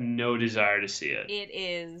 I have no desire to see it. It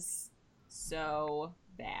is so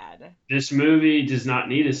bad. This movie does not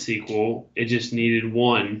need a sequel. It just needed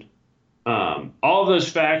one. All of those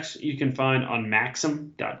facts you can find on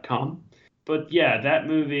Maxim.com. But yeah, that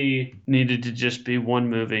movie needed to just be one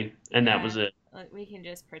movie, and that was it. We can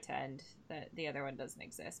just pretend that the other one doesn't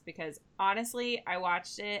exist, because honestly, I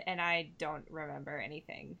watched it and I don't remember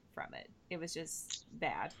anything from it. It was just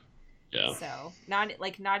bad. Yeah. So not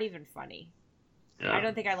even funny. Yeah. I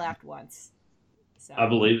don't think I laughed once. So I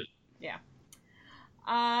believe it. Yeah.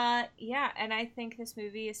 Yeah, and I think this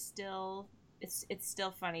movie is still it's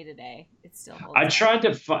still funny today. It still holds I up. tried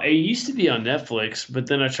to find it. Used to be on Netflix, but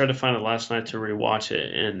then I tried to find it last night to rewatch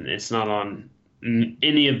it, and it's not on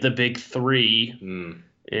any of the big 3 in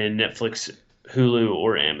Netflix, Hulu,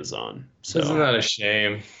 or Amazon. So isn't that a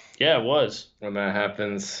shame? Yeah, it was. When that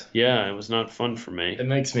happens. Yeah, it was not fun for me. It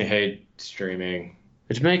makes me hate streaming.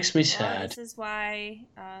 It makes me Well, sad. this is why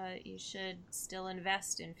you should still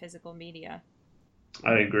invest in physical media.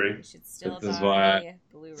 I agree. You should still This is buy why-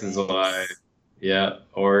 Blu-rays. This is why. Yeah,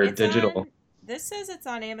 or It's digital. This says it's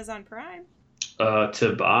on Amazon Prime.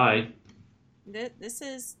 To buy. This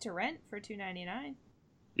is to rent for $2.99.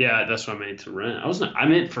 Yeah, that's what I meant to rent. I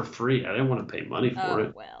meant for free. I didn't want to pay money for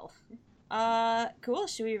it. Well. Cool.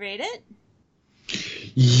 Should we rate it?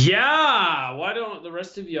 Yeah. Why don't the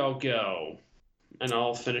rest of y'all go? and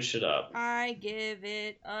I'll finish it up. I give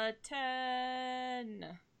it a 10.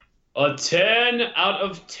 A 10 out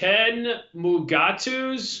of 10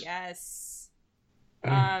 Mugatus? Yes.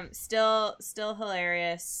 Still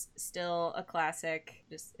hilarious. Still a classic.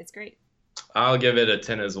 Just, it's great. I'll give it a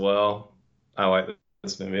 10 as well. I like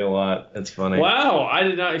this movie a lot. It's funny. Wow, I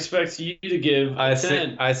did not expect you to give a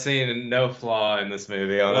 10. I seen no flaw in this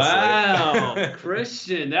movie, honestly. Wow,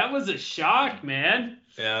 Christian, that was a shock, man.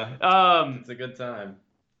 Yeah. It's a good time.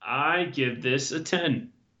 I give this a 10.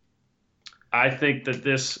 I think that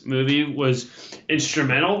this movie was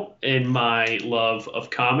instrumental in my love of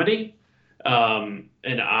comedy. And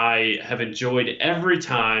I have enjoyed every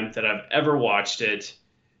time that I've ever watched it.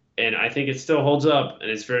 And I think it still holds up,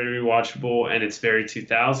 and it's very rewatchable, and it's very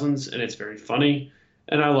 2000s, and it's very funny,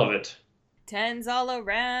 and I love it. 10s all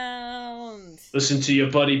around. Listen to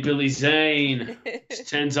your buddy Billy Zane. It's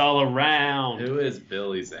 10s all around. Who is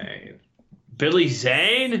Billy Zane? Billy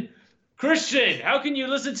Zane? Christian, how can you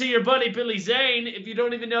listen to your buddy Billy Zane if you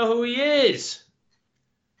don't even know who he is?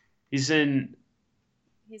 He's an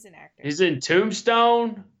actor. He's in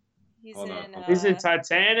Tombstone. He's in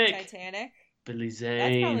Titanic. Titanic. Billy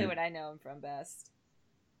Zane. That's probably what I know him from best.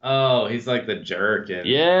 Oh, he's like the jerk in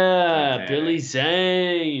Yeah, Titanic. Billy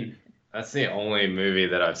Zane. That's the only movie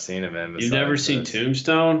that I've seen of him. You've never seen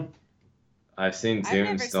Tombstone? I've seen Tombstone. I've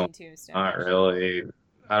never seen Tombstone. Not really.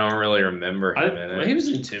 I don't really remember him in it. He was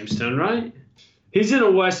in Tombstone, right? He's in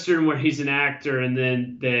a Western where he's an actor and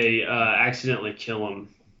then they accidentally kill him.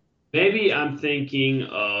 Maybe I'm thinking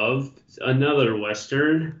of another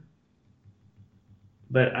Western,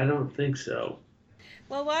 but I don't think so.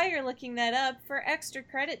 Well, while you're looking that up, for extra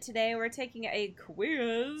credit today, we're taking a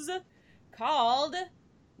quiz called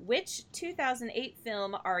Which 2008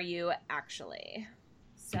 Film Are You Actually?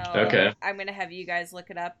 So okay. I'm going to have you guys look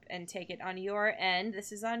it up and take it on your end.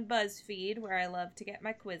 This is on BuzzFeed, where I love to get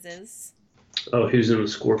my quizzes. Oh, he was in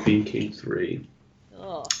Scorpion King 3.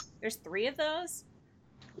 Ugh. There's 3 of those?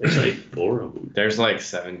 There's like 4 of them. There's like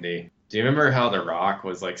 70. Do you remember how The Rock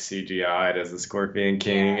was like CGI'd as the Scorpion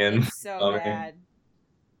King? Yeah, and it's so bad.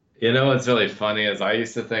 You know what's really funny is I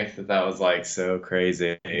used to think that was like so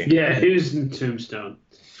crazy. Yeah, he was in Tombstone.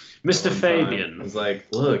 Mr. Fabian. I was like,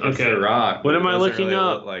 look, it's Okay. The Rock. What but am it I doesn't looking really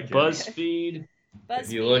up? look like him. BuzzFeed.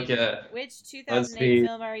 If you look at Which 2008 BuzzFeed.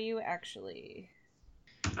 film are you actually?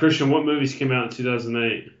 Christian, what movies came out in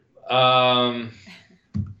 2008?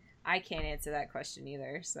 I can't answer that question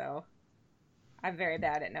either, so I'm very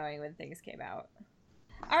bad at knowing when things came out.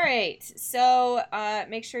 All right, so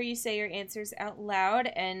make sure you say your answers out loud,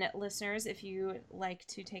 and listeners, if you like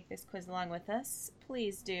to take this quiz along with us,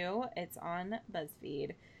 please do. It's on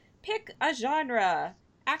BuzzFeed. Pick a genre: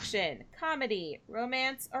 action, comedy,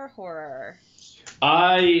 romance, or horror.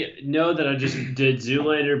 I know that I just did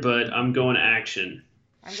Zoolander, but I'm going action.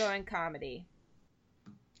 I'm going comedy.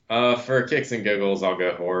 For kicks and giggles, I'll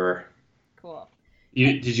go horror. Cool.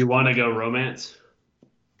 Did you want to go romance?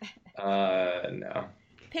 No.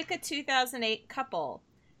 Pick a 2008 couple: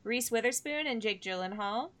 Reese Witherspoon and Jake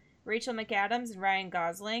Gyllenhaal, Rachel McAdams and Ryan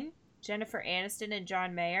Gosling, Jennifer Aniston and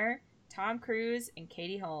John Mayer, Tom Cruise and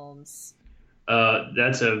Katie Holmes.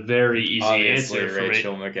 That's a very easy Obviously, answer for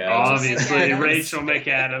Rachel me. McAdams. Obviously, McAdams. Rachel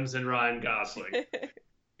McAdams and Ryan Gosling.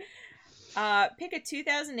 Pick a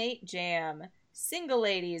 2008 jam: Single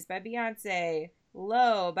Ladies by Beyonce,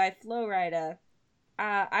 Low by Flo Rida,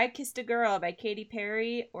 I Kissed a Girl by Katy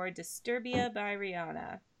Perry, or Disturbia by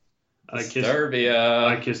Rihanna. Disturbia.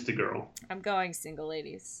 I Kissed a Girl. I'm going Single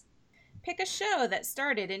Ladies. Pick a show that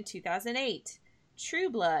started in 2008: True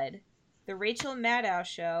Blood, The Rachel Maddow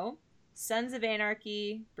Show, Sons of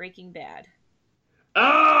Anarchy, Breaking Bad.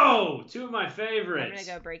 Oh, 2 of my I'm favorites.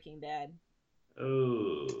 gonna go Breaking Bad.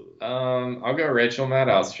 Oh. I'll go Rachel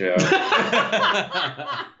Maddow's show.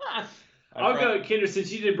 I'll go, Kendra, since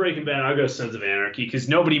you did Breaking Bad, I'll go Sons of Anarchy, because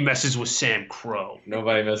nobody messes with Sam Crow.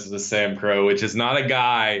 Nobody messes with Sam Crow, which is not a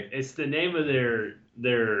guy, It's the name of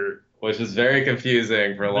their which is very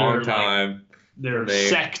confusing for a long They're like- time. They-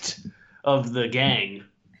 sect of the gang.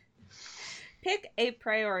 Pick a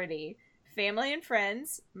priority: family and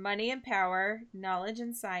friends, money and power, knowledge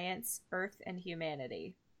and science, earth and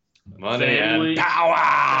humanity. Money Family- and power.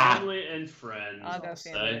 Family and friends. I'll go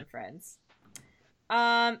say. family and friends.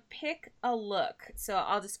 Pick a look. So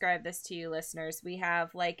I'll describe this to you, listeners. We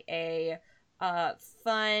have like a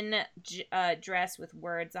fun dress with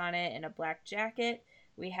words on it and a black jacket.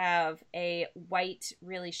 We have a white,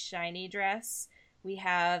 really shiny dress. We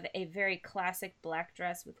have a very classic black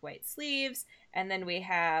dress with white sleeves. And then we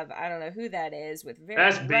have, I don't know who that is, with very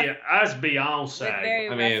That's with Beyonce. very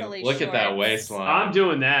I mean, ruffly look at that shorts. waistline. I'm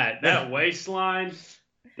doing that. That waistline.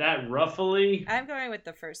 That roughly. I'm going with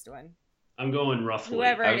the first one. I'm going roughly.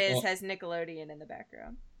 Whoever it is has Nickelodeon in the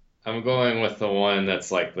background. I'm going with the one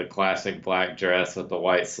that's like the classic black dress with the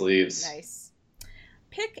white sleeves. Nice.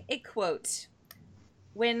 Pick a quote.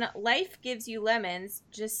 When life gives you lemons,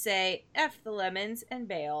 just say F the lemons and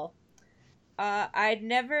bail. I'd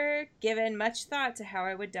never given much thought to how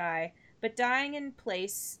I would die, but dying in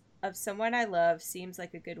place of someone I love seems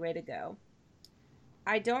like a good way to go.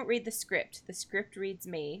 I don't read the script. The script reads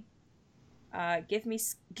me. Give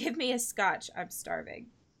me a scotch. I'm starving.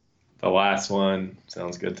 The last one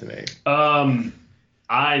sounds good to me.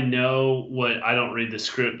 I know what I don't read the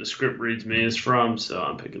script. The script reads me is from, so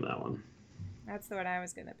I'm picking that one. That's the one I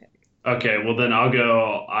was gonna pick. Okay, well then I'll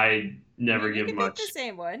go. I never you give can much. Pick the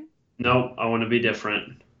same one. Nope, I want to be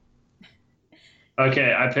different.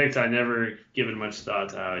 Okay, I picked. I never given much thought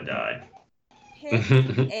to how I die. Pick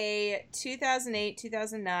a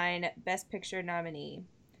 2008-2009 Best Picture nominee: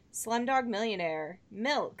 Slumdog Millionaire,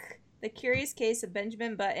 Milk, The Curious Case of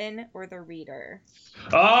Benjamin Button, or The Reader.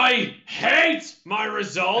 I hate my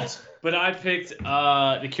result, but I picked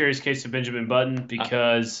The Curious Case of Benjamin Button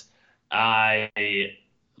because I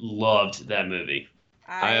loved that movie.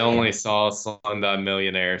 I only saw Slumdog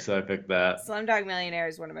Millionaire, so I picked that. Slumdog Millionaire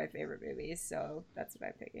is one of my favorite movies, so that's what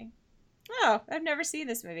I'm picking. Oh, I've never seen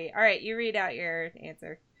this movie. All right, you read out your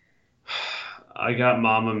answer. I got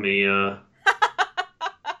Mamma Mia.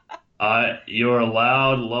 You're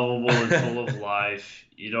loud, lovable, and full of life.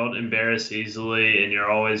 You don't embarrass easily, and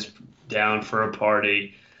you're always down for a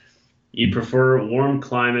party. You prefer warm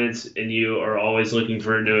climates, and you are always looking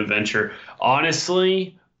for a new adventure.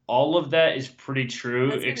 Honestly, all of that is pretty true,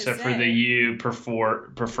 except for that you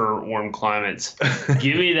prefer warm climates.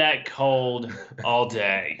 Give me that cold all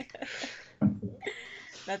day.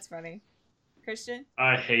 That's funny. Christian?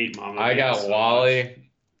 I hate Mamma Mia. I got so Wall-E.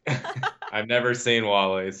 I've never seen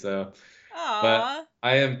Wall-E, so. Aww. But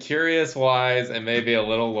I am curious, wise, and maybe a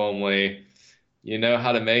little lonely. You know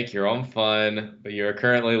how to make your own fun, but you are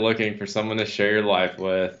currently looking for someone to share your life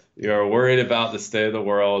with. You are worried about the state of the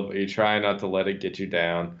world, but you try not to let it get you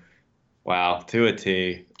down. Wow, to a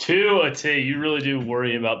T. To a T. You really do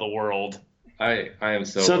worry about the world. I am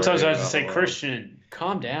so. Sometimes I have to about say, the world. Christian,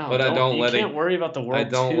 calm down. But I don't let it. You can't worry about the world. I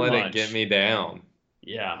don't too let much. it get me down.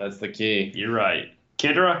 Yeah, That's the key. you're right.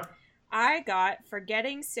 Kendra. I got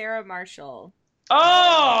Forgetting Sarah Marshall.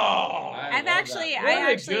 Oh, I've love actually, that. what I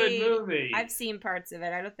a actually, good movie. I've seen parts of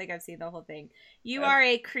it. I don't think I've seen the whole thing. You Yeah. are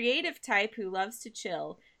a creative type who loves to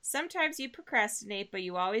chill. Sometimes you procrastinate, but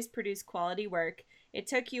you always produce quality work. It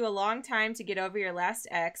took you a long time to get over your last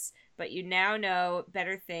ex, but you now know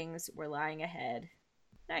better things were lying ahead.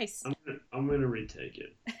 Nice. I'm gonna retake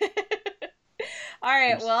it. All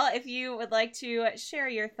right. Well, if you would like to share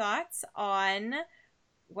your thoughts on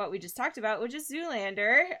what we just talked about, which is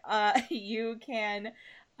Zoolander, you can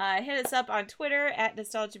hit us up on Twitter at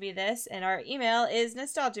NostalgiaMeThis, and our email is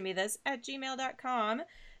nostalgiamethis@gmail.com.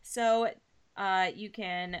 So you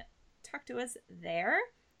can talk to us there.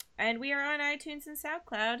 And we are on iTunes and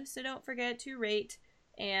SoundCloud, so don't forget to rate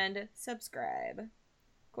and subscribe.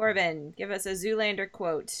 Corbin, give us a Zoolander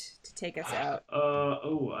quote to take us out.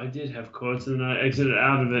 I did have quotes, and then I exited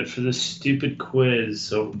out of it for this stupid quiz.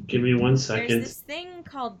 So give me 1 second. There's this thing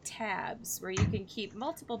called tabs where you can keep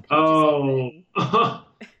multiple pages open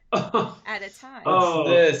at a time. Oh.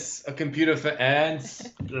 What's this? A computer for ads?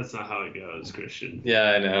 That's not how it goes, Christian.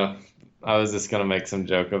 Yeah, I know. I was just gonna make some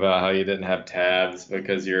joke about how you didn't have tabs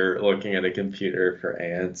because you're looking at a computer for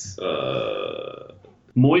ads.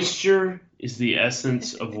 Moisture is the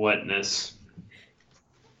essence of wetness.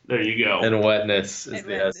 There you go. And wetness is And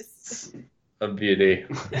the wetness. essence of beauty.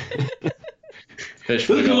 Fish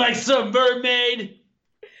Looking food. like some mermaid.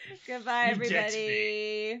 Goodbye, You ditched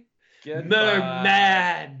everybody.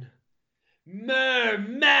 Goodbye.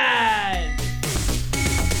 Merman.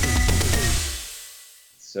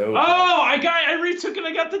 So Oh, I retook it.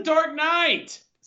 I got the Dark Knight.